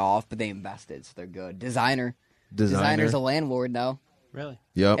fallen off, but they invested, so they're good. Designer's a landlord now. Really?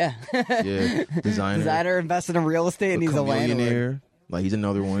 Yep. Yeah. Yeah. Designer invested in real estate, and he's a landlord. millionaire. Like he's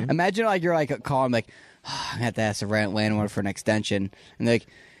another one. Mm-hmm. Imagine like you're like calling like, I have to ask the landlord for an extension, and they're like,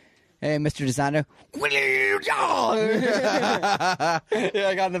 hey, Mr. Designer, will you? Yeah,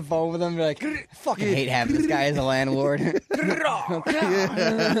 I got on the phone with him. They're like, I fucking hate having this guy as a landlord.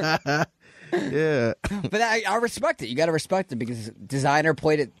 Yeah. But I respect it. You got to respect it because Designer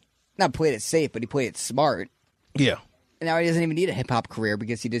not played it safe, but he played it smart. Yeah. And now he doesn't even need a hip hop career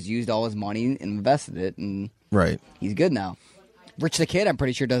because he just used all his money and invested it, and Right. he's good now. Rich the Kid, I'm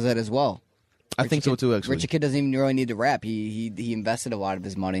pretty sure, does that as well. I think so too. Actually, Rich the Kid doesn't even really need to rap. He invested a lot of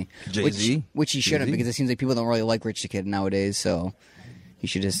his money. Jay-Z? Which he shouldn't, Jay-Z? because it seems like people don't really like Rich the Kid nowadays. So he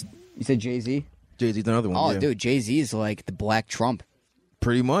should just. You said Jay-Z? Jay-Z's another one. Oh, yeah. dude, Jay-Z is like the Black Trump.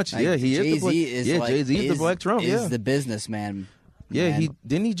 Pretty much. Like, Yeah, he Jay-Z is. is like, Jay-Z is the Black Trump. Is Yeah. the businessman. Yeah. man. He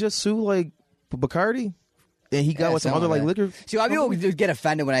didn't he just sue like Bacardi, and he got Yeah, with some other something like that. liquor. See, I mean, people get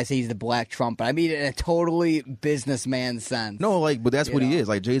offended when I say he's the Black Trump, but I mean it in a totally businessman sense. No, like, but that's You what he know. is.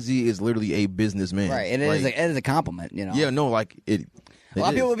 Like Jay-Z is literally a businessman. Right, and like, it is a compliment, you know. Yeah, no, like it. A lot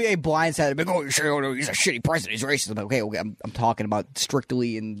of people would be blindsided, like, "Oh, sure, he's a shitty president. He's racist." But okay, I'm talking about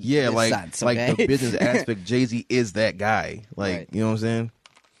strictly in Yeah, this like sense, like okay? the business aspect. Jay-Z is that guy. Like, Right. you know what I'm saying?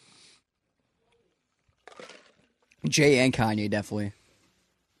 Jay and Kanye definitely,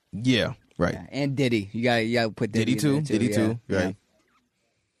 Yeah. Right. yeah. And Diddy. You got to put Diddy, Diddy in too. there Diddy too. Yeah. Right.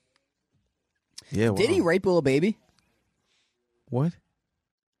 Yeah. Wow. Did he rape Lil Baby? What?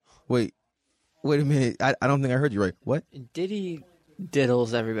 Wait a minute. I don't think I heard you right. What? Diddy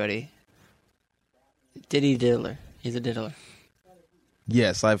diddles everybody. Diddy diddler. He's a diddler.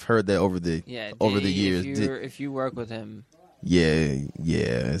 Yes, I've heard that over the Yeah. over the Diddy, years. If you work with him, Yeah.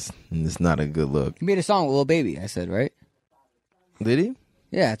 It's not a good look. He made a song with Lil Baby. I said right. Did he?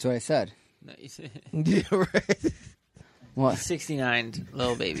 Yeah, that's what I said. no, he's Yeah. Right. What? 69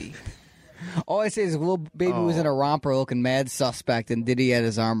 little baby. All I say is Lil Baby was in a romper looking mad suspect, and Diddy had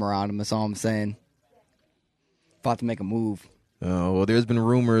his arm around him. That's all I'm saying. About to make a move. Well, there's been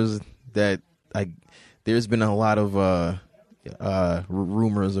rumors that there's been a lot of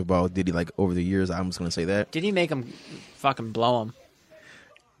rumors about Diddy like over the years. I'm just gonna say that. Did he make him fucking blow him?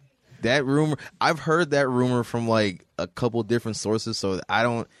 That rumor, I've heard that rumor from like a couple different sources, so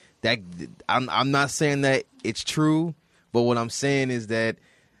I'm not saying that it's true, but what I'm saying is that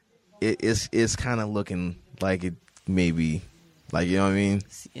it's kind of looking like it maybe, like, you know what I mean?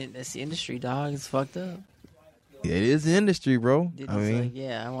 It's the industry, dog. It's fucked up. Yeah, it is the industry, bro. Diddy's I mean, like,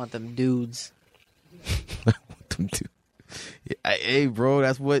 yeah, I want them dudes. I want them to. Yeah, hey, bro,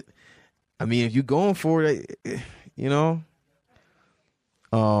 that's what. I mean, if you're going for it, you know.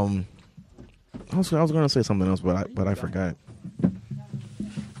 I was gonna say something else, but I forgot.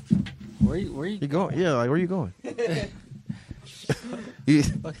 Where you You going? Yeah, like where you going? What the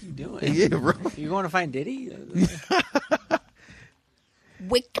fuck you doing? Yeah, bro. You going to find Diddy?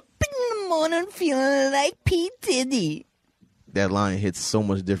 Wake up in the morning feeling like P. Diddy. That line hits so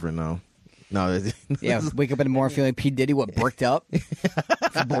much different now. No, Yeah, wake up in the morning feeling like P. Diddy, what, bricked up?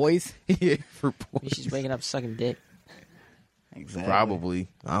 For boys? yeah, for boys. She's waking up sucking dick. Exactly. Probably.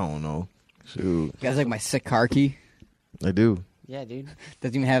 I don't know. Shoot, You guys like my sick car key? I do. Yeah, dude.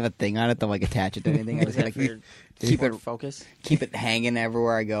 Doesn't even have a thing on it to like attach it to anything. I just gotta For keep Ford it Focus. keep it hanging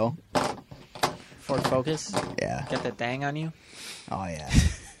everywhere I go. Ford Focus. Yeah. Got that dang on you. Oh yeah.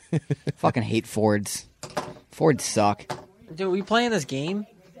 Fucking hate Fords. Fords suck. Dude, we playing this game,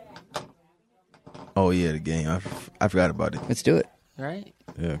 Oh yeah, the game. I forgot about it. Let's do it. right?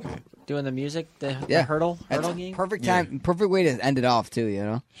 Yeah, okay. Doing the music, the Yeah. hurdle That's game. perfect time. Perfect way to end it off too. You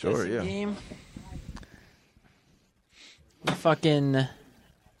know. Sure, This yeah. Game. We fucking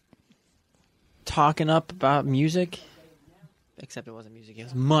talking up about music. Except it wasn't music; it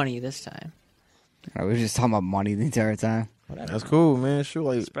was money this time. We were just talking about money the entire time. Whatever. That's cool, man. Sure,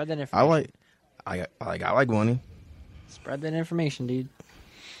 like Spread that I information. like money. Spread that information, dude.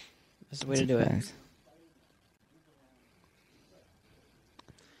 That's the way to do it. Thanks.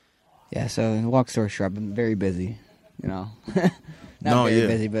 Yeah, so long story short, I've been very busy. You know, not No, very yeah.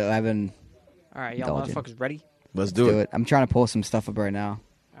 busy, but I've been All right, y'all Indulgent. motherfuckers ready? Let's do do it. it. I'm trying to pull some stuff up right now.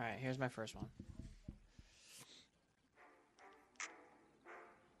 All right, here's my first one.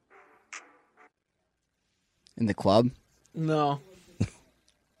 In the club. No,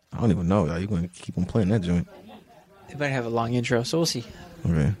 I don't even know. You're going to keep on playing that joint. it might have a long intro, so we'll see.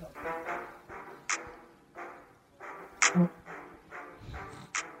 Okay.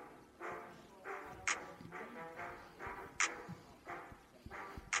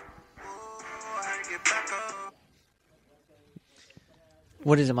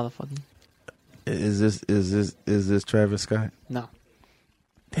 What is it, motherfucking? Is this Travis Scott? No,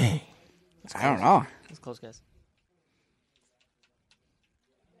 Dang. I don't know. it's close, guys.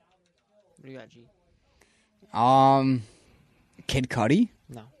 What do you got, G? Kid Cudi.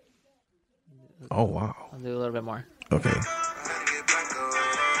 No, Oh wow. I'll do a little bit more. Okay.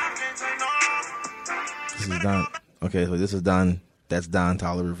 This is Don. Okay, so this is Don. That's Don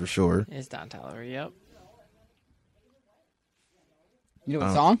Toliver for sure. It's Don Toliver. Yep. You know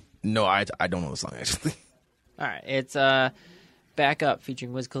what song? No, I don't know the song actually. All right, it's "Back Up"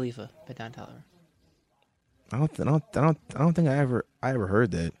 featuring Wiz Khalifa by Don Toliver. I don't think I ever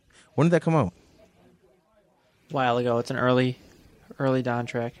heard that. When did that come out? A while ago. It's an early Don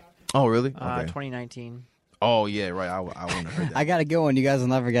track. Oh really? Okay. 2019. Oh yeah, right. I wouldn't have heard that. I got a good one. You guys will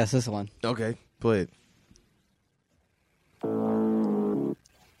never guess this one. Okay, play it.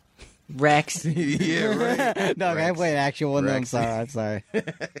 Rex. Yeah, right. No, I play an actual one. Though. I'm Rex. sorry. I'm sorry.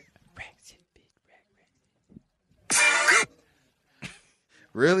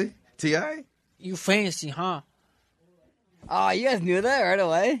 Really? T.I.? You fancy, huh? Oh, you guys knew that right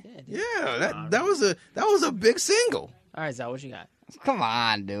away. Yeah, that was a big single. All right, Zal, what you got? Come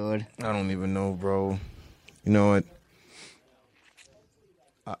on, dude. I don't even know, bro. You know what?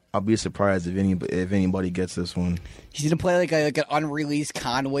 I'll be surprised if anybody gets this one. He's gonna play like an unreleased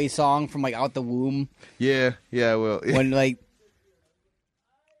Conway song from like Out the Womb. Yeah, I will. When like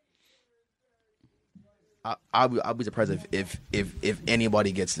I'll be surprised if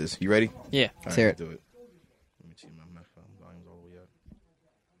anybody gets this. You ready? Yeah. All Let's hear let's it. do it. Let me see my volume's all the way up.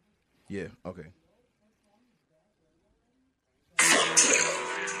 Yeah. Okay.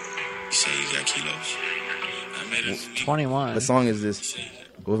 You say you got kilos? I made it. 21. What song is this?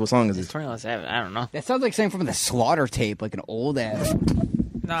 What song is this? 21 Savage. I don't know. that sounds like something from the Slaughter tape, like an old ass.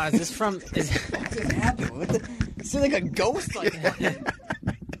 No, is this from? Is, It's like a ghost. Like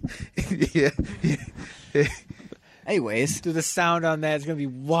yeah. Anyways, dude, the sound on that is gonna be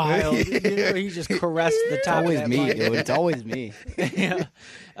wild. You know, he just caressed the it's top. always of that me, mic. dude. It's always me. Yeah.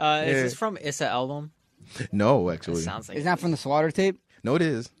 Is this from Issa album? No, It actually. sounds like. It's not from the Slaughter tape. No, it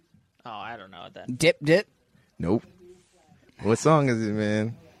is. Oh, I don't know then. Dip. Nope. What song is it,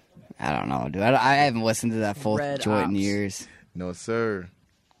 man? I don't know, dude. I haven't listened to that full Red joint in Ops. years. No, sir.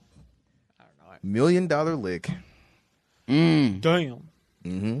 $1 Million Lick. Damn.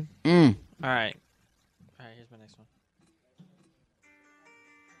 Mm-hmm. All right. Here's my next one.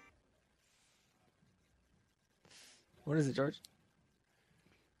 What is it, George?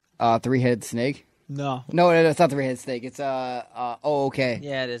 Three-headed snake. No. No, it's not three-headed snake. It's oh, okay.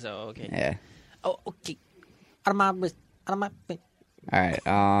 Yeah, it is. Oh, okay. Yeah. Oh, okay. Out of my way. Out of my way. All right.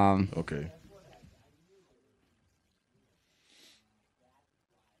 Okay.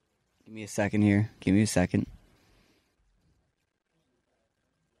 Give me a second here. Give me a second.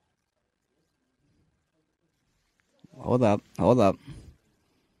 Hold up. He's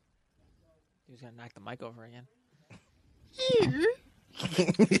gonna knock the mic over again.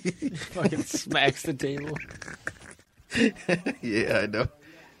 Fucking smacks the table. Yeah, I know.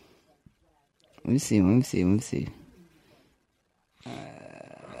 Let me see.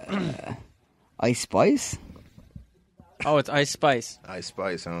 Ice Spice? Oh, it's Ice Spice. Ice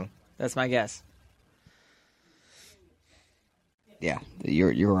Spice, huh? That's my guess. Yeah,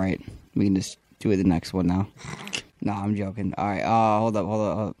 you're right. We can just do it the next one now. No, I'm joking. All right. Hold up.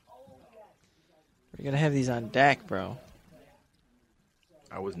 We're gonna have these on deck, bro.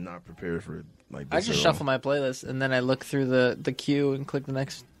 I was not prepared for like this. I just shuffle my playlist and then I look through the queue and click the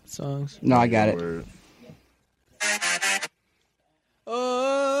next songs. No, I got it. Word.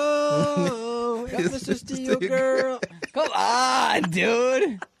 Oh, Mr. Steel Girl. Come on,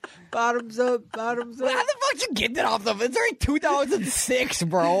 dude. Bottoms up. How the fuck you get that off the? It's already 2006,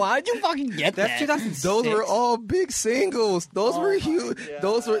 bro. How'd you fucking get that? That's 2006. Those were all big singles. Those were huge.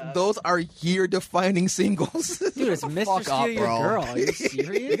 Those are year-defining singles. Dude, it's Mr. fuck Steal up, Your bro. Girl. Are you You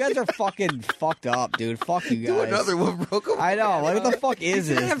serious? guys are fucking fucked up, dude. Fuck you guys. Do another one, bro. Come on. I know. What the fuck is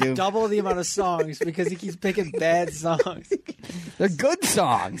He's gonna this, have dude? double the amount of songs because he keeps picking bad songs. They're good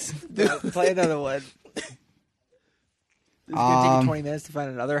songs. Play another one. It's gonna take you 20 minutes to find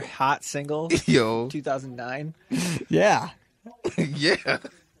another hot single. Yo. 2009. Yeah. Yeah.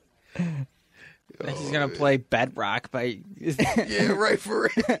 And he's gonna play Bedrock by. Yeah, right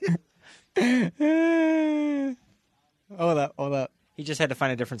for it. Hold up. He just had to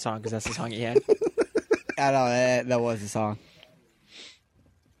find a different song because that's the song he had. I know that was the song.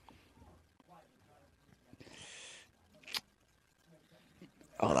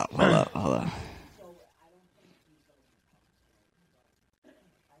 Hold up.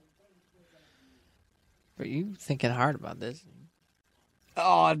 Are you thinking hard about this?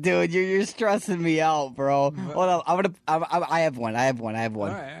 Oh, dude, you're stressing me out, bro. Hold on, I have one. All right.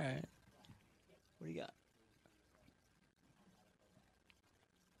 What do you got?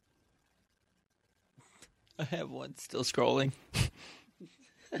 I have one still scrolling.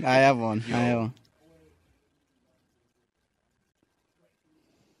 I have one.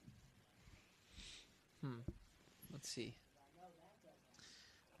 Let's see.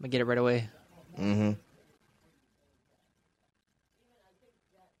 I'm gonna get it right away. Mm-hmm.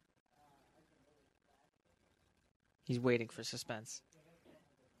 He's waiting for suspense.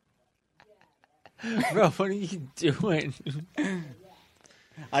 Bro, what are you doing?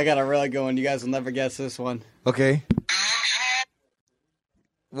 I got a really good one. You guys will never guess this one. Okay.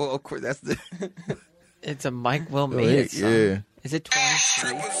 Well, of course, that's the. It's a Mike Will Made It song. Yeah. Is it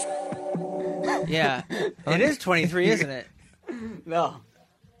 23? Yeah. It is 23, isn't it? No.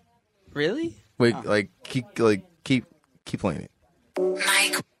 Really? Wait, keep playing it.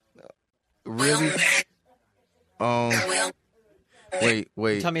 Mike Really?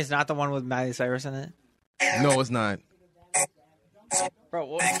 Wait. Tell me it's not the one with Miley Cyrus in it? No, it's not.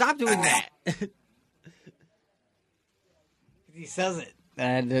 Bro, stop doing that. He says it. I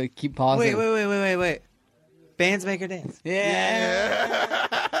had to keep pausing. Wait. Bands make her dance. Yeah.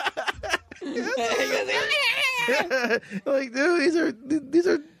 Like, dude, these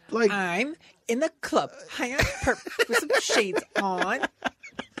are like. I'm in the club, high on perp, with some shades on.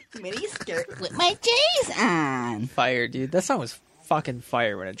 Mini skirt with my J's on. Fire, dude. That song was fucking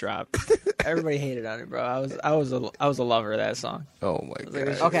fire when it dropped. Everybody hated on it, bro. I was a lover of that song. Oh my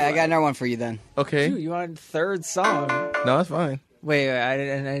god. Okay, I got another one for you then. Okay. Dude, you wanted third song? No, it's fine. Wait, I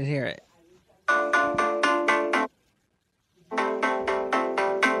didn't hear it.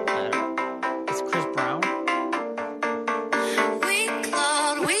 It's Chris Brown. We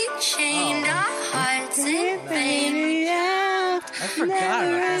clawed, we chained our hearts in vain. I forgot about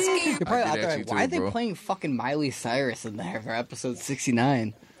that. You're probably I out did there that like, too, why are they bro. playing fucking Miley Cyrus in there for episode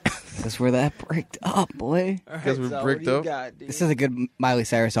 69? That's where that bricked up, boy. Because we're So, bricked what do you up. got, dude? This is a good Miley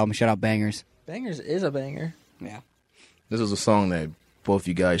Cyrus album. Shout out Bangers. Bangers is a banger. Yeah. This was a song that both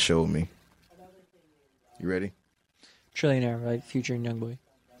you guys showed me. You ready? Trillionaire, right? Future and Youngboy.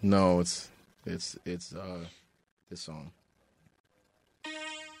 No, it's this song.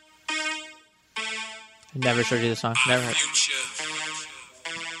 Never showed you the song. Never heard. Future.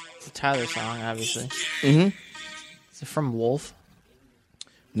 It's a Tyler song, obviously. Mm-hmm. Is it from Wolf?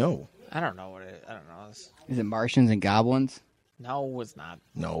 No. I don't know what it. I don't know. Is it Martians and Goblins? No, it's not.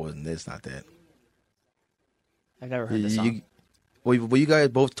 No, it's not that. I've never heard the song. Well, you guys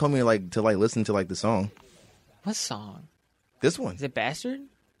both told me to listen to the song. What song? This one. Is it Bastard?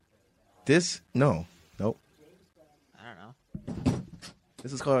 This? No. Nope. I don't know.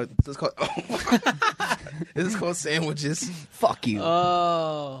 This is called. This is called Sandwiches. Fuck you.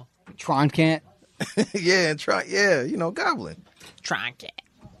 Oh, Tron can't. Yeah, and try. Yeah, Goblin. Tronk it.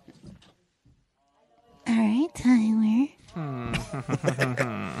 All right, Tyler.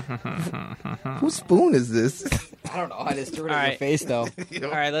 Whose spoon is this? I don't know. I just threw it All in your right. face, though. All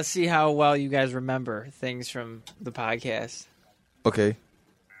right, let's see how well you guys remember things from the podcast. Okay.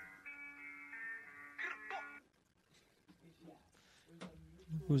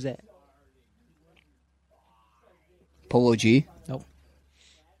 Who's that? Polo G. Nope.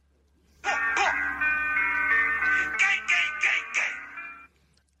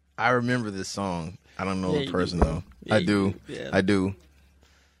 I remember this song. I don't know Yeah, the you person do. though. Yeah, I you do. do. Yeah. I do.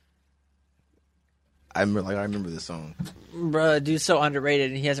 I remember this song. Bruh, dude's so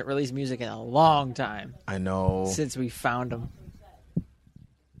underrated, and he hasn't released music in a long time I know. since we found him.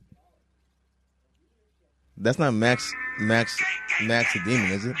 That's not Max the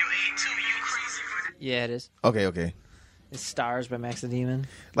Demon, is it? Yeah, it is. Okay. It's Stars by Max the Demon.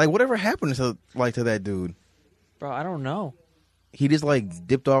 Like whatever happened to that dude? Bro, I don't know. He just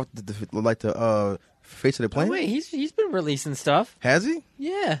dipped off the face of the Oh, planet. wait, he's been releasing stuff. Has he?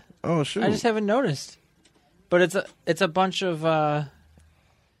 Yeah, Oh shoot. I just haven't noticed. But it's a bunch of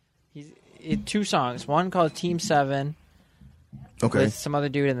two songs. One called Team 7 Okay. with some other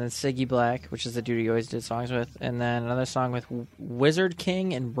dude, and then Siggy Black, which is the dude he always did songs with, and then another song with Wizard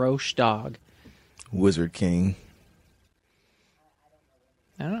King and Roche Dog. Wizard King.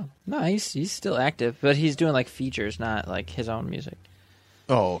 I don't know. No, he's still active, but he's doing features, not his own music.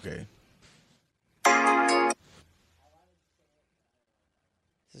 Oh, okay. This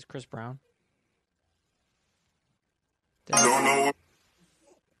is Chris Brown. Don't know.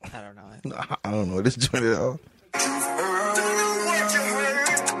 I don't know. I don't know this joint at all.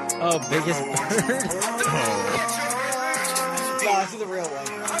 Oh, Biggest Bird. No, this is the real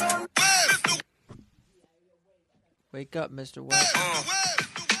one. Wake up, Mr. West.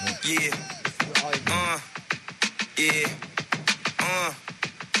 Yeah. Yeah.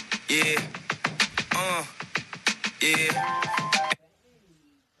 Yeah. Yeah.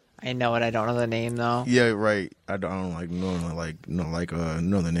 I know it. I don't know the name though. Yeah, right. I don't know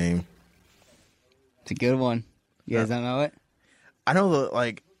the name. It's a good one. You guys don't know it? I know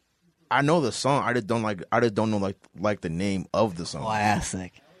I know the song. I just don't know the name of the song.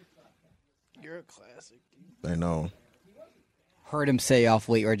 Classic. You're a classic. I know. Heard him say off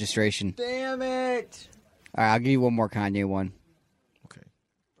Late Registration. Damn it! All right, I'll give you one more Kanye one. Okay.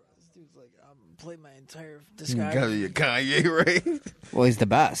 This dude's play my entire You gotta be a Kanye, right? Well, he's the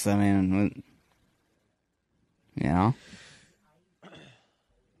best. I mean, you know.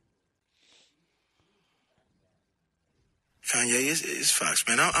 Kanye is Fox,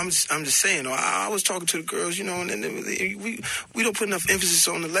 man. I'm just saying. I was talking to the girls, and then we don't put enough emphasis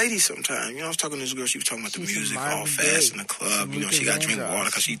on the ladies sometimes. I was talking to this girl. She was talking about the She's music, Marvin all fast Gaye. in the club. Some She got to drink Luther water Vandross.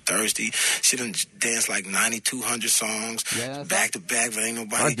 because she thirsty. She done danced 9,200 songs Yeah, back to back, but ain't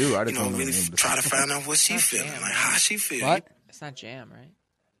nobody. I do. I just don't know really the name of the try to find out what she Not feeling, jam, like how she feel. What? It's not Jam, right?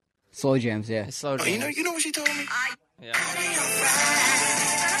 Slow jams, yeah. It's Slow Oh, Jam. you know what she told me? Yeah.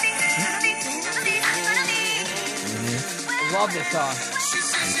 Love this song.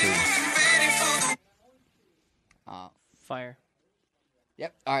 Fire.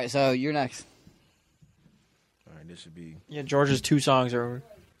 Yep. All right, so you're next. All right, this should be Yeah, George's 2 songs are over.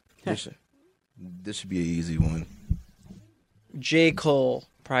 this should be an easy one. J. Cole,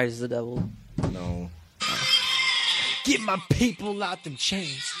 Pride is the Devil. No. Get my people out them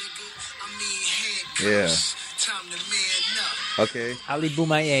chains. Yeah. Okay. Ali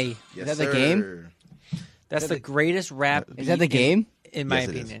Boumaier. Yes, that the sir. game? That's the greatest rap Is that the beat game? in my Yes,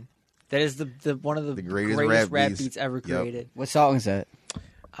 it is. opinion. That is the one of the greatest greatest rap rap beats. beats ever Yep. created. What song is that?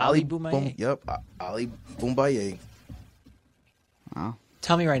 Ali Boumaier. Yep. Ali Boumaier. Oh.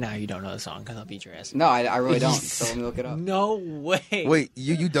 Tell me right now you don't know the song because I'll beat your ass. No, I really don't. So let me look it up. No way. Wait,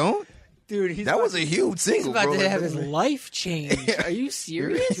 you don't? dude, he's That about, was a huge he's single, about bro. to have his life changed. Are you 2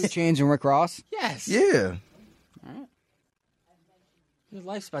 serious? Chainz and Rick Ross. Yes. Yeah. Your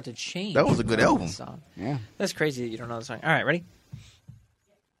life's about to change. That was a good from album. this song. Yeah. That's crazy that you don't know the song. All right, ready?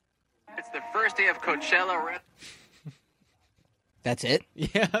 It's the first day of Coachella. That's it?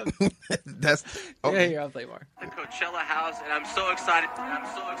 Yeah. That's Yeah, okay. here, I'll play more. The Coachella House, and I'm so excited.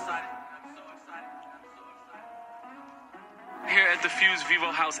 Here at the Fuse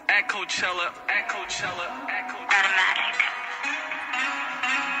Vivo House at Coachella. Automatic.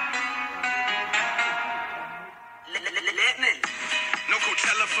 No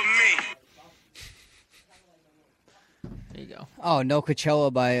Coachella for me. There you go. Oh, no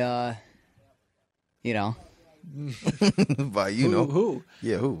Coachella by, you know. By you know. Who?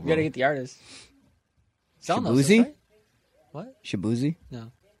 Yeah, who? You gotta get the artist. Sal knows this, Shabuzi? right? What? Shabuzi?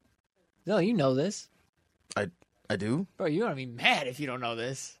 No. No, you know this. I do. Bro, you're gonna be mad if you don't know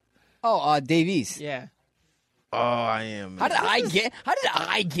this. Oh, Davies. Yeah. Oh, I am. How did I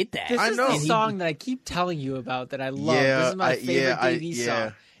get that? This I is know. the song that I keep telling you about that I love. Yeah, this is my favorite I- Davies yeah,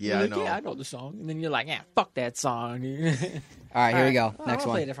 song. yeah, You're I like, know. Yeah, I know the song. And then you're like, yeah, fuck that song. All right, here we go. Oh, Next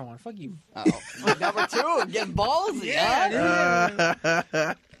I'll play a one. different one. Fuck you. Number 2, getting ballsy.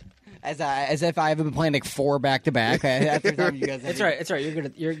 Yeah, As if I haven't been playing like 4 back to back. After time you guys. It's right. It's right. You're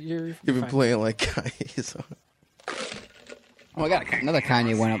good. You're You've been fine. playing like Kanye song. Oh, I got another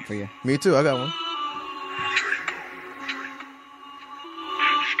Kanye one up for you. Me too. I got one.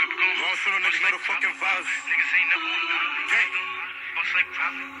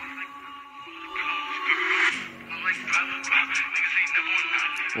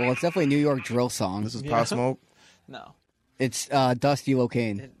 Well, it's definitely a New York drill song. This is Pop Smoke. No. It's Dusty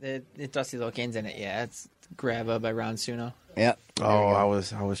Locane. It Dusty Locane's in it. Yeah, it's Grabba by Ron Suno. Yep. Oh, I was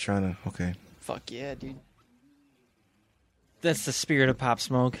trying to. Okay. Fuck yeah, dude. That's the spirit of Pop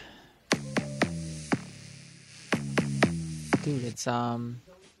Smoke. Dude, it's Isn't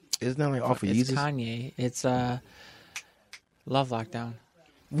that like off of it's Yeezus? Kanye. It's Love Lockdown.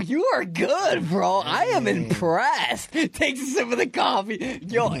 You are good, bro. I am impressed. Takes a sip of the coffee.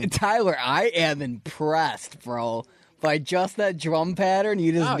 Yo, Tyler, I am impressed, bro. By just that drum pattern,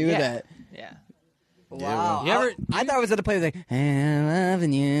 you just knew yeah. that. Yeah. Wow. You ever- I thought I was going to play like, I'm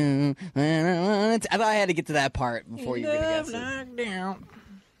loving you. I thought I had to get to that part before you were going to guess it. Lockdown.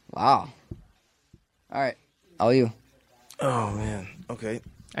 Wow. All right. All you. Oh man. Okay.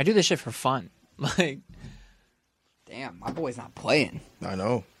 I do this shit for fun. Like, Damn, my boy's not playing. I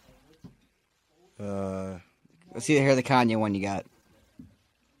know. Let's see hear the Kanye one you got.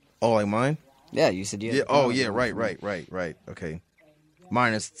 Oh, like mine? Yeah, you said you had Yeah. the Oh, Kanye yeah. one. Right. Okay.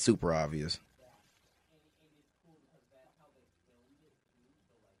 Mine is super obvious.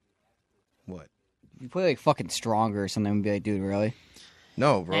 What? You play like fucking Stronger or something and be like, dude, really?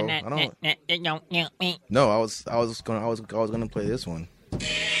 No, bro. I don't. No, I was gonna play this one.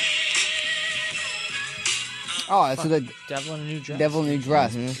 Oh, so the Devil in a New Dress. Devil in a New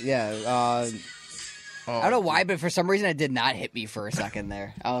Dress. Mm-hmm. Yeah. Oh, I don't know why, but for some reason it did not hit me for a second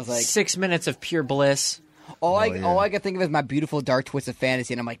there. I was like, 6 minutes of pure bliss. all yeah. I could think of is My Beautiful Dark Twisted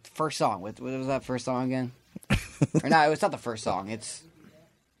Fantasy, and I'm like, first song. What was that first song again? Or no, it's not the first song. It's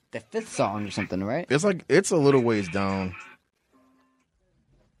the 5th song or something, right? It's like it's a little ways down.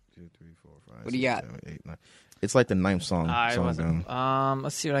 2, 3, 4, 5. What do you 6, got? 7, 8, 9. It's like the 9th song. I song wasn't. down.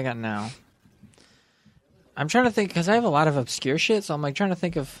 Let's see what I got now. I'm trying to think because I have a lot of obscure shit, so I'm like trying to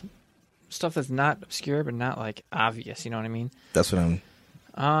think of stuff that's not obscure but not like obvious. You know what I mean? That's what I'm.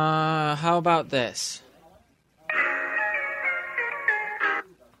 How about this?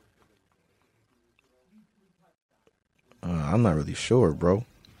 I'm not really sure, bro.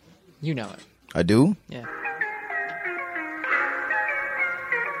 You know it. I do. Yeah.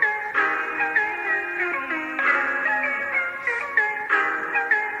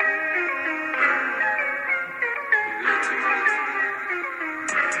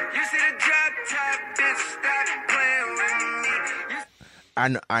 You see the drop top, bitch, stop playing with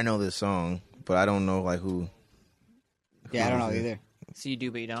me. I know this song, but I don't know like who. Yeah, I don't know is it? either. So you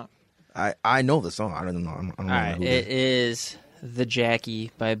do, but you don't. I know the song. I don't know. I don't All know right. who It is The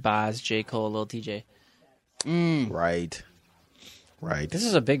Jackie by Boz, J. Cole, Lil TJ. Right. This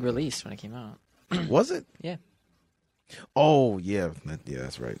is a big release when it came out. Was it? Yeah. Oh yeah, yeah,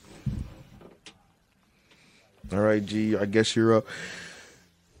 that's right. All right, G. I guess you're up.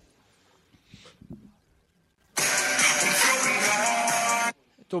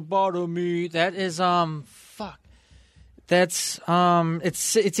 The bottom me. That is fuck. That's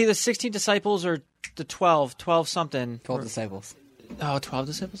it's either 16 disciples or the 12 something. 12 Disciples. Oh, 12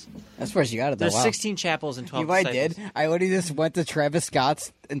 disciples? That's where you got it, though. There's Wow. 16 chapels and 12 You know what I disciples. did? I literally just went to Travis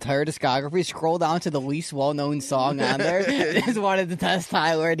Scott's entire discography, scrolled down to the least well-known song on there, and just wanted to test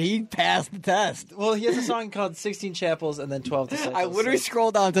Tyler, and he passed the test. Well, he has a song called 16 chapels and then 12 disciples. I literally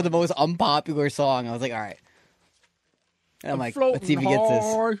scrolled down to the most unpopular song. I was like, all right. And I'm like, let's see if he gets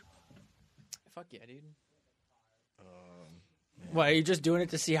this. Fuck yeah, dude. Why are you just doing it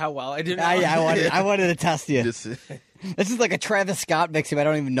to see how well I do? Yeah, I wanted to test you. Just, This is like a Travis Scott mix. I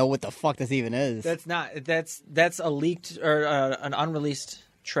don't even know what the fuck this even is. That's not. That's a leaked or an unreleased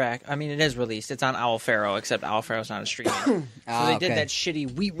track. I mean, it is released. It's on Owl Pharaoh, except Owl Pharaoh's not a streaming. So they did that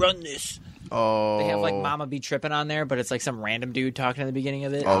shitty "We Run This." oh. They have like Mama Be Trippin' on there, but it's like some random dude talking at the beginning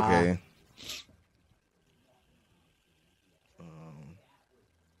of it. Okay.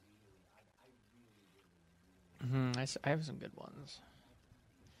 I have some good ones.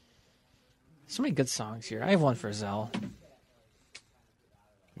 So many good songs here. I have one for Zell.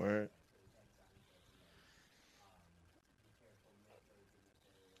 Word.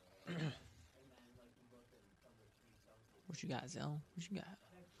 What you got, Zell? What you got?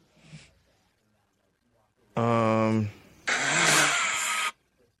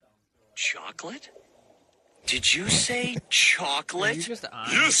 Chocolate? Did you say chocolate? You just on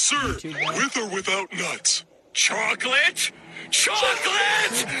Yes, sir. YouTube now? With or without nuts. Chocolate?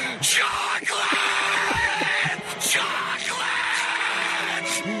 Chocolate! Chocolate! Chocolate!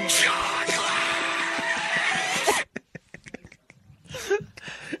 Chocolate!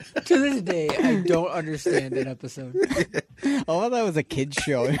 To this day, I don't understand that episode. Oh, I thought that was a kid's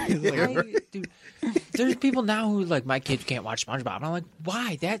show. Dude, there's people now who like my kids can't watch SpongeBob, and I'm like,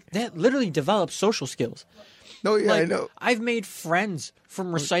 why? That literally develops social skills. No, yeah, Like, I know. I've made friends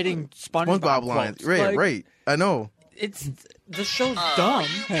from reciting SpongeBob, SpongeBob lines. quotes. Right, Like, right. I know. It's the show's dumb,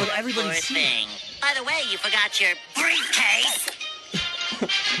 but everybody's Poor seen it. thing. By the way, you forgot your briefcase.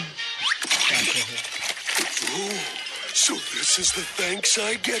 Ooh, so this is the thanks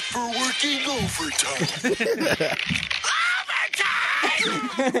I get for working overtime.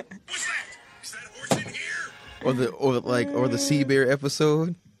 Overtime! Is that horse in here? Or the Sea Bear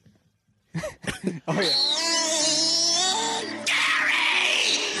episode. Gary!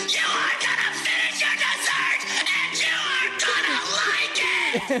 You are gonna finish your dessert, and you are gonna like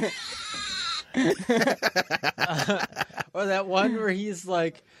it! Or that one where he's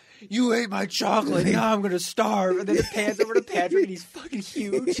like, "You ate my chocolate, now I'm gonna starve," and then it pans over to Patrick, and he's fucking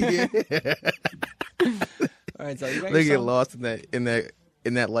huge. All right, so you got They your get song? lost in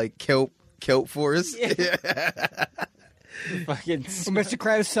that like kelp forest. Fucking Mr.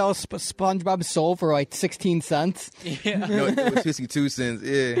 Krabs sells SpongeBob soul for like 16 cents. yeah. No, it was 52 cents.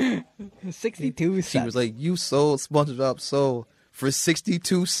 Yeah. 62 She cents. was like, "You sold SpongeBob soul for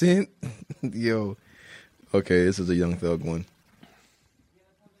 62 cents." Yo. Okay, this is a Young Thug one.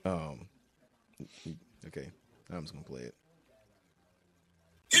 Okay, I'm just gonna play it.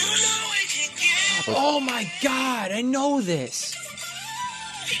 Oh my god, I know this.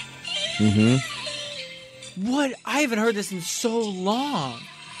 What? I haven't heard this in so long.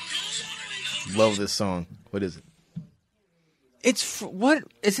 Love this song. What is it? It's what?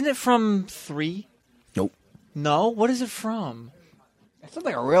 Isn't it from 3? Nope. No, what is it from? That sounds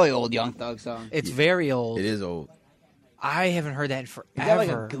like a really old Young Thug song. It's very old. It is old. I haven't heard that in forever. Is that like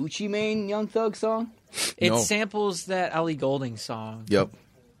a Gucci Mane Young Thug song? It No. samples that Ellie Goulding song. Yep.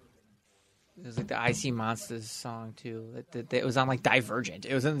 It was like the I See Monsters song too. It was on like Divergent.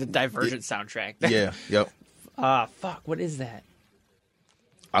 It was in the Divergent soundtrack. Yeah. Yep. Fuck. What is that?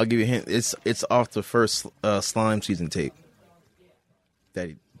 I'll give you a hint. It's off the first Slime season tape that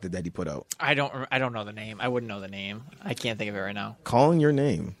he put out. I don't know the name. I wouldn't know the name. I can't think of it right now. Calling Your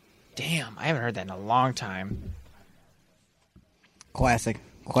Name. Damn, I haven't heard that in a long time. Classic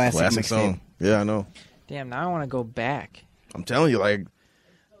Classic mixtape. song. Yeah, I know. Damn, now I want to go back. I'm telling you, like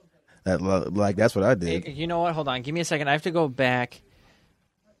that's what I did. You know what? Hold on. Give me a second. I have to go back.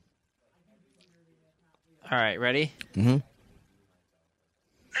 All right, ready? Mm-hmm.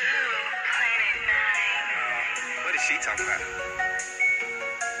 What is she talking about?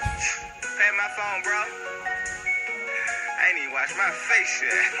 Pay my phone, bro. I ain't even wash my face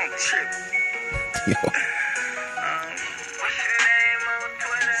yet. I'm tripping. What's your name on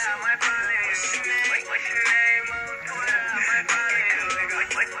Twitter? I might follow you. What's your name on Twitter? I might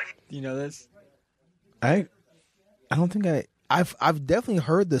follow you. You know this? I don't think I've definitely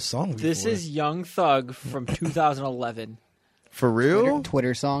heard this song before. This is Young Thug from 2011. For real?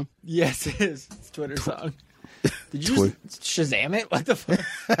 Twitter song. Yes, it is. It's a Twitter song. Did you just Shazam it? What the fuck?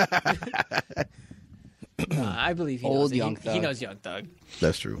 I believe he Old knows Young He Thug. knows Young Thug.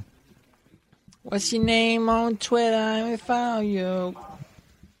 That's true. What's your name on Twitter? I will follow you.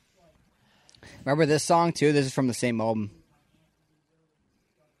 Remember this song too? This is from the same album.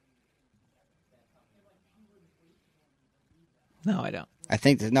 No, I don't. I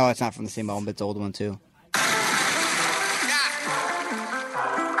think no, it's not from the same album, but it's an old one too.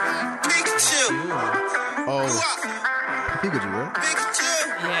 Oh, Pikachu, right?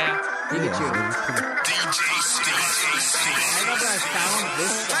 Yeah. DJ Steve.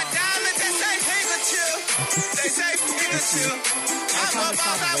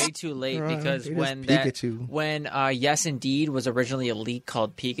 found this song way too late because it is when Pikachu. when Yes Indeed was originally a leak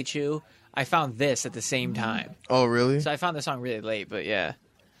called Pikachu, I found this at the same time. Oh, really? So I found the song really late, but yeah.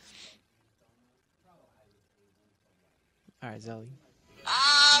 All right, Zelly.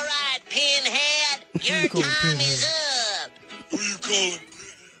 All right, Pinhead, your time is up. Who you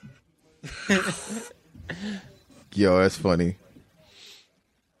calling? Yo, that's funny.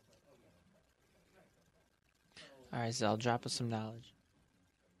 All right, Zell, drop us some knowledge.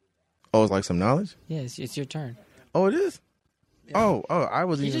 Oh, it's like some knowledge? Yeah, it's your turn. Oh, it is? Oh, I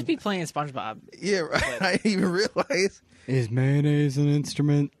wasn't You even... just be playing SpongeBob. Yeah, right. I didn't even realize. Is mayonnaise an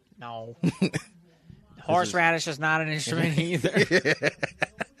instrument? No. Horseradish is not an instrument either.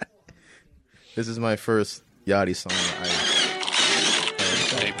 This is my first Yachty song.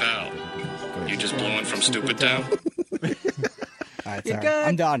 Hey, pal. You just blowing from Stupid Town? All right, You're sorry. good.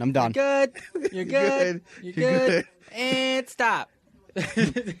 I'm done. I'm done. Good. You're good. You're good. And stop.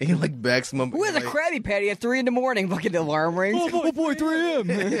 He like backs him up. Who has a Krabby Patty at 3 a.m? Fucking alarm rings. Oh boy, 3 a.m.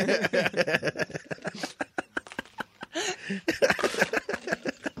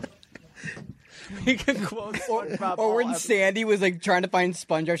 We can quote SpongeBob. Or when Sandy was like trying to find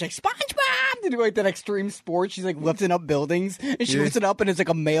SpongeBob, she's like, SpongeBob! To do like that extreme sport, she's like lifting up buildings, and she lifts it up, and it's like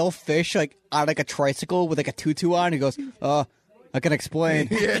a male fish like on like a tricycle with like a tutu on. And he goes, I can explain.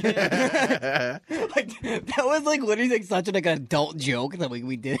 Like that was like literally like such an adult joke that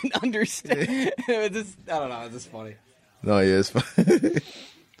we didn't understand. It was just, I don't know, it was just funny. No, yeah, it's fine.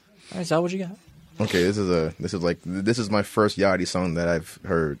 All right, so what you got? Okay, this is my first Yachty song that I've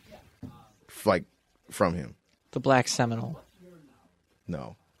heard, like, from him. The Black Seminole.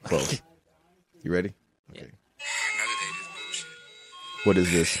 No, close. You ready? Yeah. Okay. What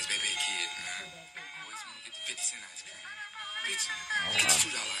is this?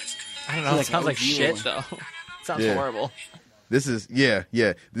 I don't know. It sounds like shit, though. Sounds horrible. This is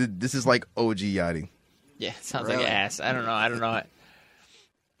This is like OG Yachty. Yeah, it sounds like ass. I don't know.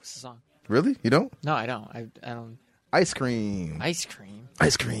 What's the song? Really? You don't? No, I don't. I don't. Ice cream. Ice cream.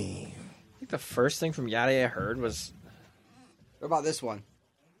 Ice cream. I think the first thing from Yachty I heard was What about this one?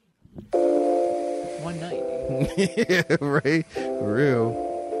 One Night. Yeah, right. Real.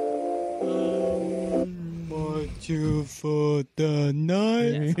 Want you for the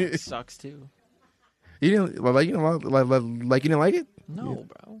night? Yeah, that song sucks too. You didn't like you didn't like it? No,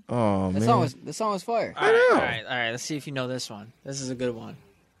 bro. Oh man. This song was fire. All right. Let's see if you know this one. This is a good one.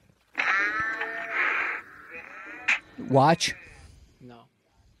 Watch. No.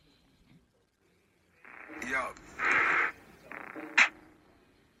 Yo.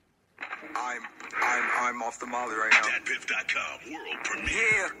 I'm off the molly right now. DatPiff.com world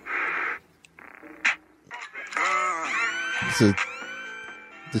premiere. Yeah.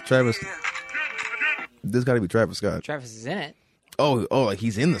 This Travis. This got to be Travis Scott. Travis is in it. Oh, like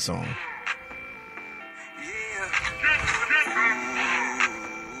he's in the song.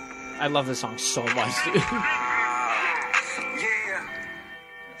 I love this song so much, dude.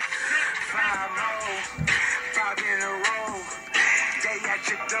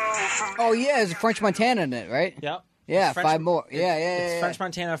 Oh yeah, there's a French Montana in it, right? Yep. Yeah, French- 5 more. Yeah. It's French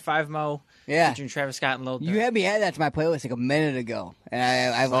Montana, 5 Mo. Yeah. Featuring Travis Scott and Lil Durk. You had me add that to my playlist like a minute ago,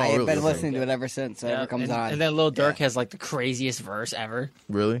 and I've really? been Okay. listening to it ever since. So it Yeah, ever comes and, on. And then Lil Durk has like the craziest verse ever.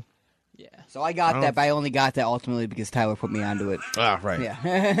 Really? Yeah. So I got that, but I only got that ultimately because Tyler put me onto it. Ah, right.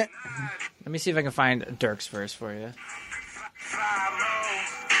 Yeah. Let me see if I can find Dirk's verse for you.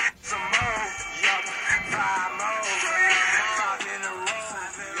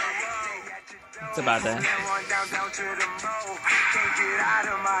 It's about that.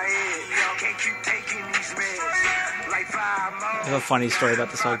 I have a funny story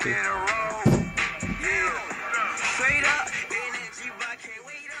about this song too.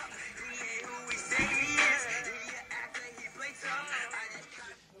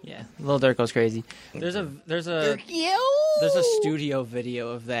 Yeah, Lil Durk goes crazy. There's a studio video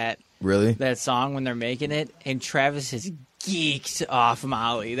of that Really? song when they're making it, and Travis is geeked off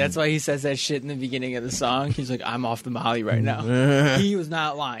Molly. That's why he says that shit in the beginning of the song. He's like, "I'm off the Molly right now." He was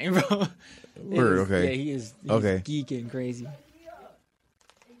not lying, bro. Word, okay. Yeah, he's Okay. geeking crazy.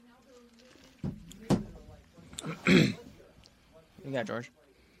 You got George?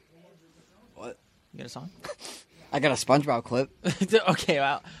 What? You got a song? I got a SpongeBob clip. Okay,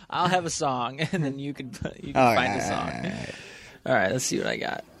 well, I'll have a song, and then you can find a song. All right, let's see what I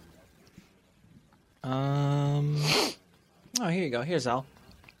got. Oh, here you go. Here's Al.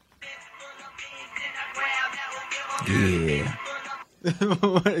 Yeah.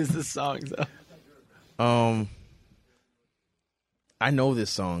 What is the song though? I know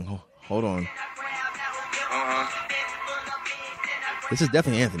this song. Hold on. This is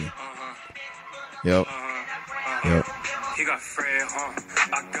definitely Anthony. Yep. Yep. He got Fred,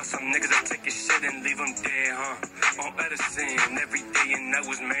 I got some niggas that take his shit and leave him dead, On Edison, every day, and that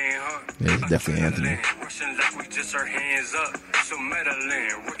was man, Yeah, it's definitely Anthony. Russian like we just our hands up. So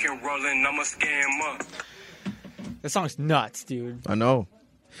Medellin, working, rolling, I'ma scam up. This song's nuts, dude. I know.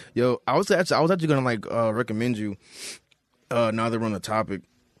 Yo, I was actually gonna like recommend you. Now that we're on the topic,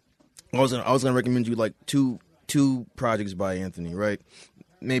 I was gonna recommend you like two projects by Anthony, right?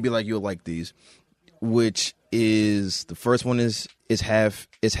 Maybe like you'll like these. Which is the first one is half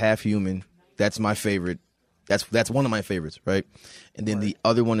human. That's my favorite. That's one of my favorites, right? And then the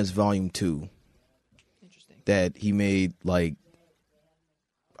other one is Volume 2. Interesting. That he made like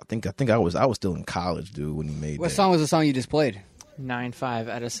I think I was still in college, dude, when he made What that. song was the song you just played? 9-5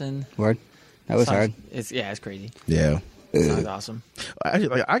 Edison. Word. That was hard. It's crazy. Yeah. Sounds awesome. Actually,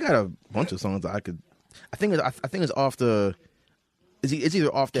 like, I got a bunch of songs that I could. I think it's off the. It's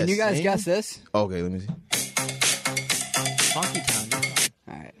either off that. Can you guys same- guess this? Okay, let me see. Funky Town. Dude.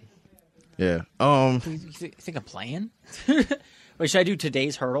 All right. Yeah. You think I'm playing? Wait, should I do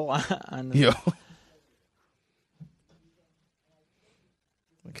Today's Hurdle on the... Yo.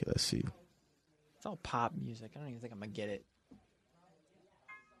 Okay, let's see. It's all pop music. I don't even think I'm gonna get it.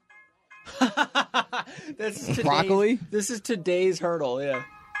 Broccoli? This is Today's Hurdle, yeah.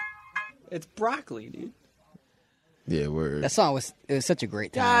 It's Broccoli, dude. Yeah, word. That song was such a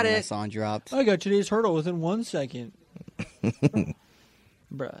great time Got when it. that song dropped. I got Today's Hurdle within 1 second.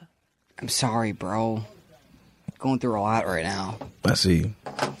 Bruh. I'm sorry, bro. Going through a lot right now. I see.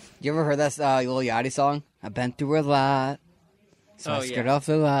 You ever heard that Lil Yachty song? I've been through a lot. So I scared off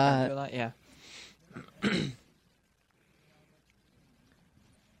a lot. Yeah.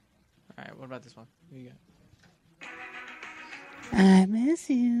 Alright, what about this one? Who you got? I miss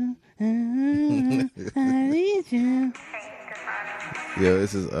you. I need you. Yeah,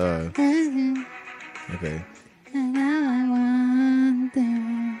 this is okay. And now I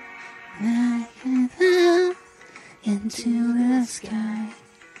wonder I can fly into the sky.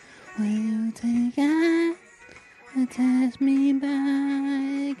 Will you take I and pass me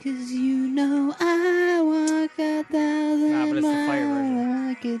by? 'Cause you know I walk 1,000 Nah, but it's the fire version.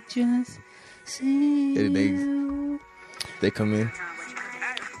 miles. I could just see Yeah, you. They come in.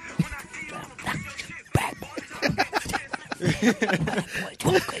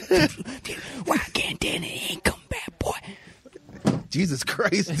 Rockin' Danny ain't come back, boy. Jesus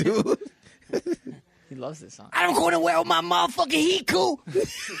Christ, dude. He loves this song. I don't go nowhere with my motherfucking heat cool.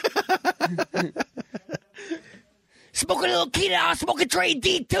 Smoking a little Keita, I'm smoking Trey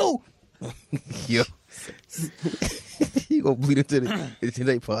D2. Yo. You gonna bleed into the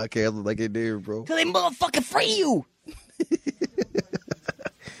Today podcast like it did, bro. Till they motherfucking free you.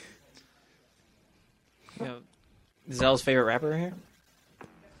 Yo, Zell's favorite rapper here?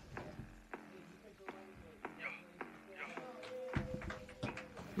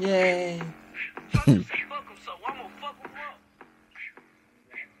 Yay.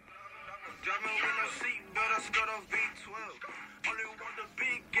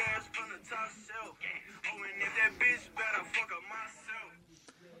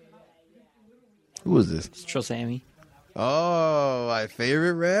 Who is this? It's Trill Sammy. Oh, my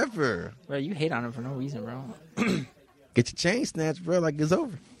favorite rapper. Bro, you hate on him for no reason, bro. Get your chain snatched, bro, like it's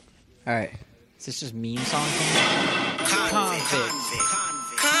over. All right. Is this just meme song?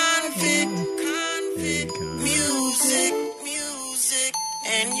 Convict music,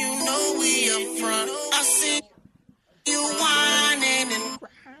 and you know we up front. I see you whining and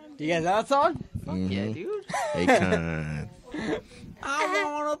Do you guys know that song? Fuck yeah, dude. Akon. I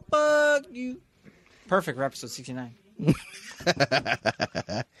wanna fuck you. Perfect for episode 69.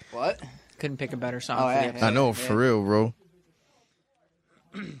 What? Couldn't pick a better song Oh, for the yeah, episode. I know, for real, bro.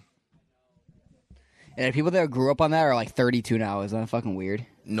 And the people that grew up on that are like 32 now. Isn't that fucking weird?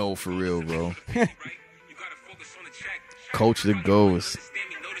 No, for real, bro. Coach the Ghost.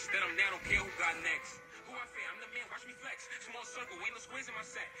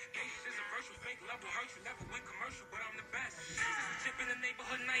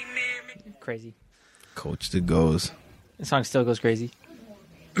 Crazy. Coach the Ghost. The song still goes crazy.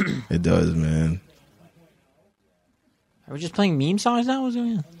 It does, man. Are we just playing meme songs now? What's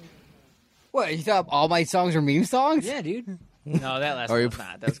going on? What, you thought all my songs were meme songs? Yeah, dude. No, that last Are one you- was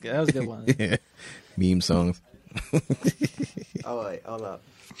not. That was good. That was a good one. Yeah. Meme songs. Oh, wait, hold up.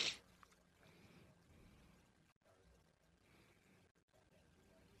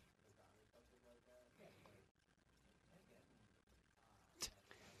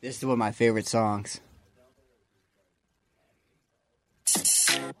 This is one of my favorite songs.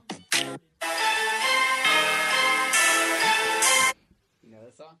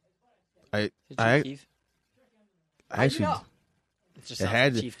 I Keef? actually, It just it sounds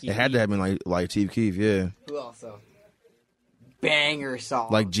had like to, Chief Keef. it had to have been like Chief Keef, yeah, Who else though? Banger song.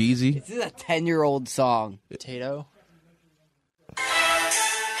 like Jeezy. This is a 10-year-old song. Potato.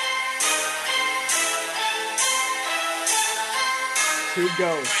 Two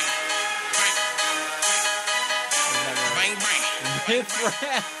goes. Bang, bang.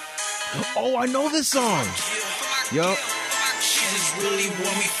 Oh, I know this song. Yup. She just really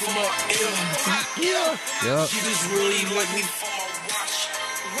want me for my ill. Yup. She just really like me for my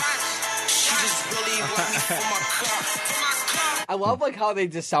watch. She just really like me for my car. I love like how they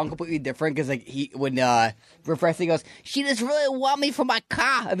just sound completely different because like when Riff Raff goes, she just really want me for my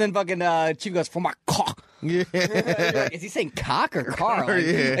car, and then fucking Chief goes for my cock. Yeah. You're like, is he saying cock or car? Like,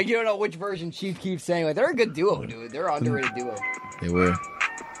 Yeah. like you don't know which version Chief keeps saying. Like they're a good duo, dude. They're an underrated duo. They were.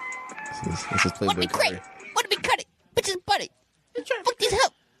 This is Playboy Cardi. Want to be cutty? Bitches buddy. Fuck these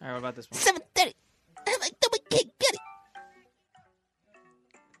help. All right, what about this one? 7:30. I'm like, no, we can't get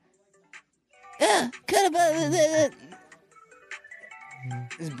it. Cut about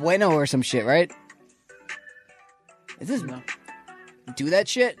It's Bueno or some shit, right? Is this No. do that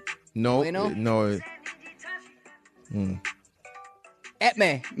shit? No, Bueno? no. At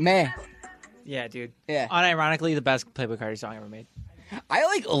me. Yeah, dude. Yeah. Unironically, the best Playboy Cardi song ever made. I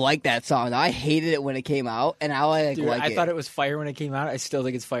like that song. I hated it when it came out, and I like Dude, like I it. thought it was fire when it came out. I still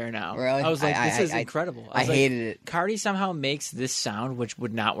think it's fire now. Really? I was like, this is I- incredible. I was like, hated it. Cardi somehow makes this sound, which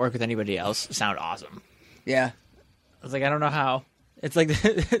would not work with anybody else, sound awesome. Yeah. I was like, I don't know how. It's like,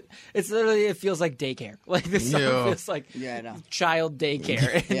 it's literally, it feels like daycare. Like this song Yeah. feels like Yeah, I know. child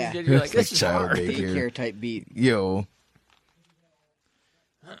daycare. And Yeah. you're like, It's this like is child hard. daycare. Daycare type beat. Yo.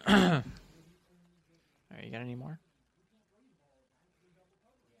 All right, you got any more?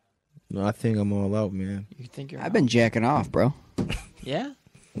 No, I think I'm all out, man. You think you're? I've been jacking off, bro. Yeah.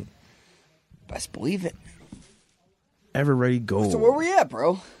 Best believe it. Ever ready, go. So where we at,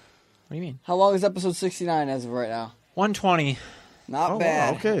 bro? What do you mean? How long is episode 69 as of right now? 120. Not Oh, wow,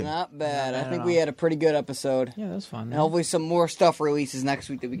 bad. okay. Not bad. Not bad I think at we all. had a pretty good episode. Yeah, that was fun. And man. hopefully some more stuff releases next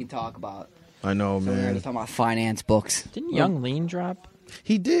week that we can talk about. I know, So we're man. talking about finance books. Didn't Young Lean drop?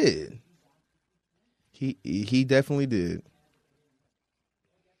 He did. He definitely did.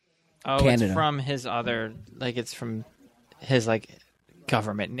 Oh, Canada. it's from his other, like it's from his like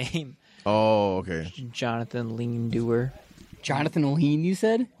government name, Oh, okay. Jonathan Lean Doer. Jonathan Lean, you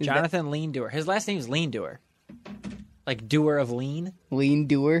said? Is Jonathan Lean Doer. His last name is Lean Doer, like doer of lean. that Lean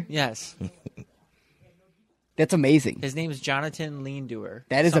Doer? Yes, That's amazing. his name is Jonathan Lean Doer.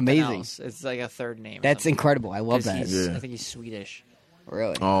 That is Something amazing. else. It's like a third name. or That's something. incredible. I love 'Cause that. he's- Yeah. I think he's Swedish.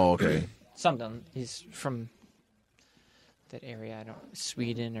 Really? Oh, okay. Something. He's from that area. I don't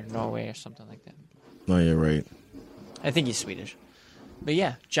Sweden or Norway or something like that. No, you're right. I think he's Swedish. But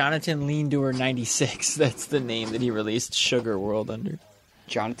yeah, Jonathan Lean Doer 96. That's the name that he released Sugar World under.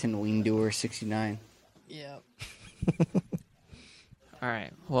 Jonathan Lean Doer 69. Yeah. All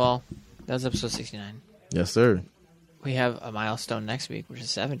right. Well, that was episode 69. Yes, sir. We have a milestone next week, which is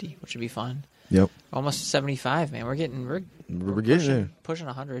 70, which would be fun. Yep. Almost 75, man. We're getting We're getting there. pushing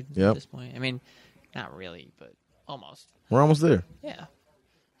 100 Yep. at this point. I mean, not really, but almost. We're almost there. Yeah.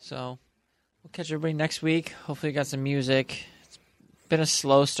 So we'll catch everybody next week. Hopefully, we got some music. It's been a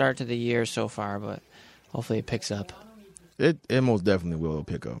slow start to the year so far, but hopefully it picks up. It most definitely will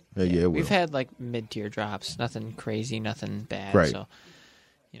pick up. Yeah, it will. We've had like mid-tier drops, nothing crazy, nothing bad. Right. So,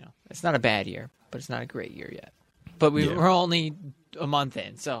 it's not a bad year, but it's not a great year yet. But Yeah. we're only a month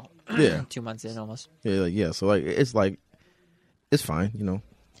in, so Yeah. 2 months in almost. Yeah. So it's fine, you know.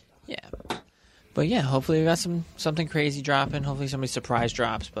 Yeah. But yeah, hopefully we got something crazy dropping. Hopefully somebody surprise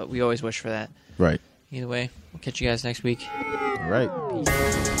drops, but we always wish for that. Right. Either way, we'll catch you guys next week. All right.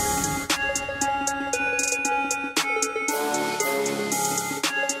 Peace.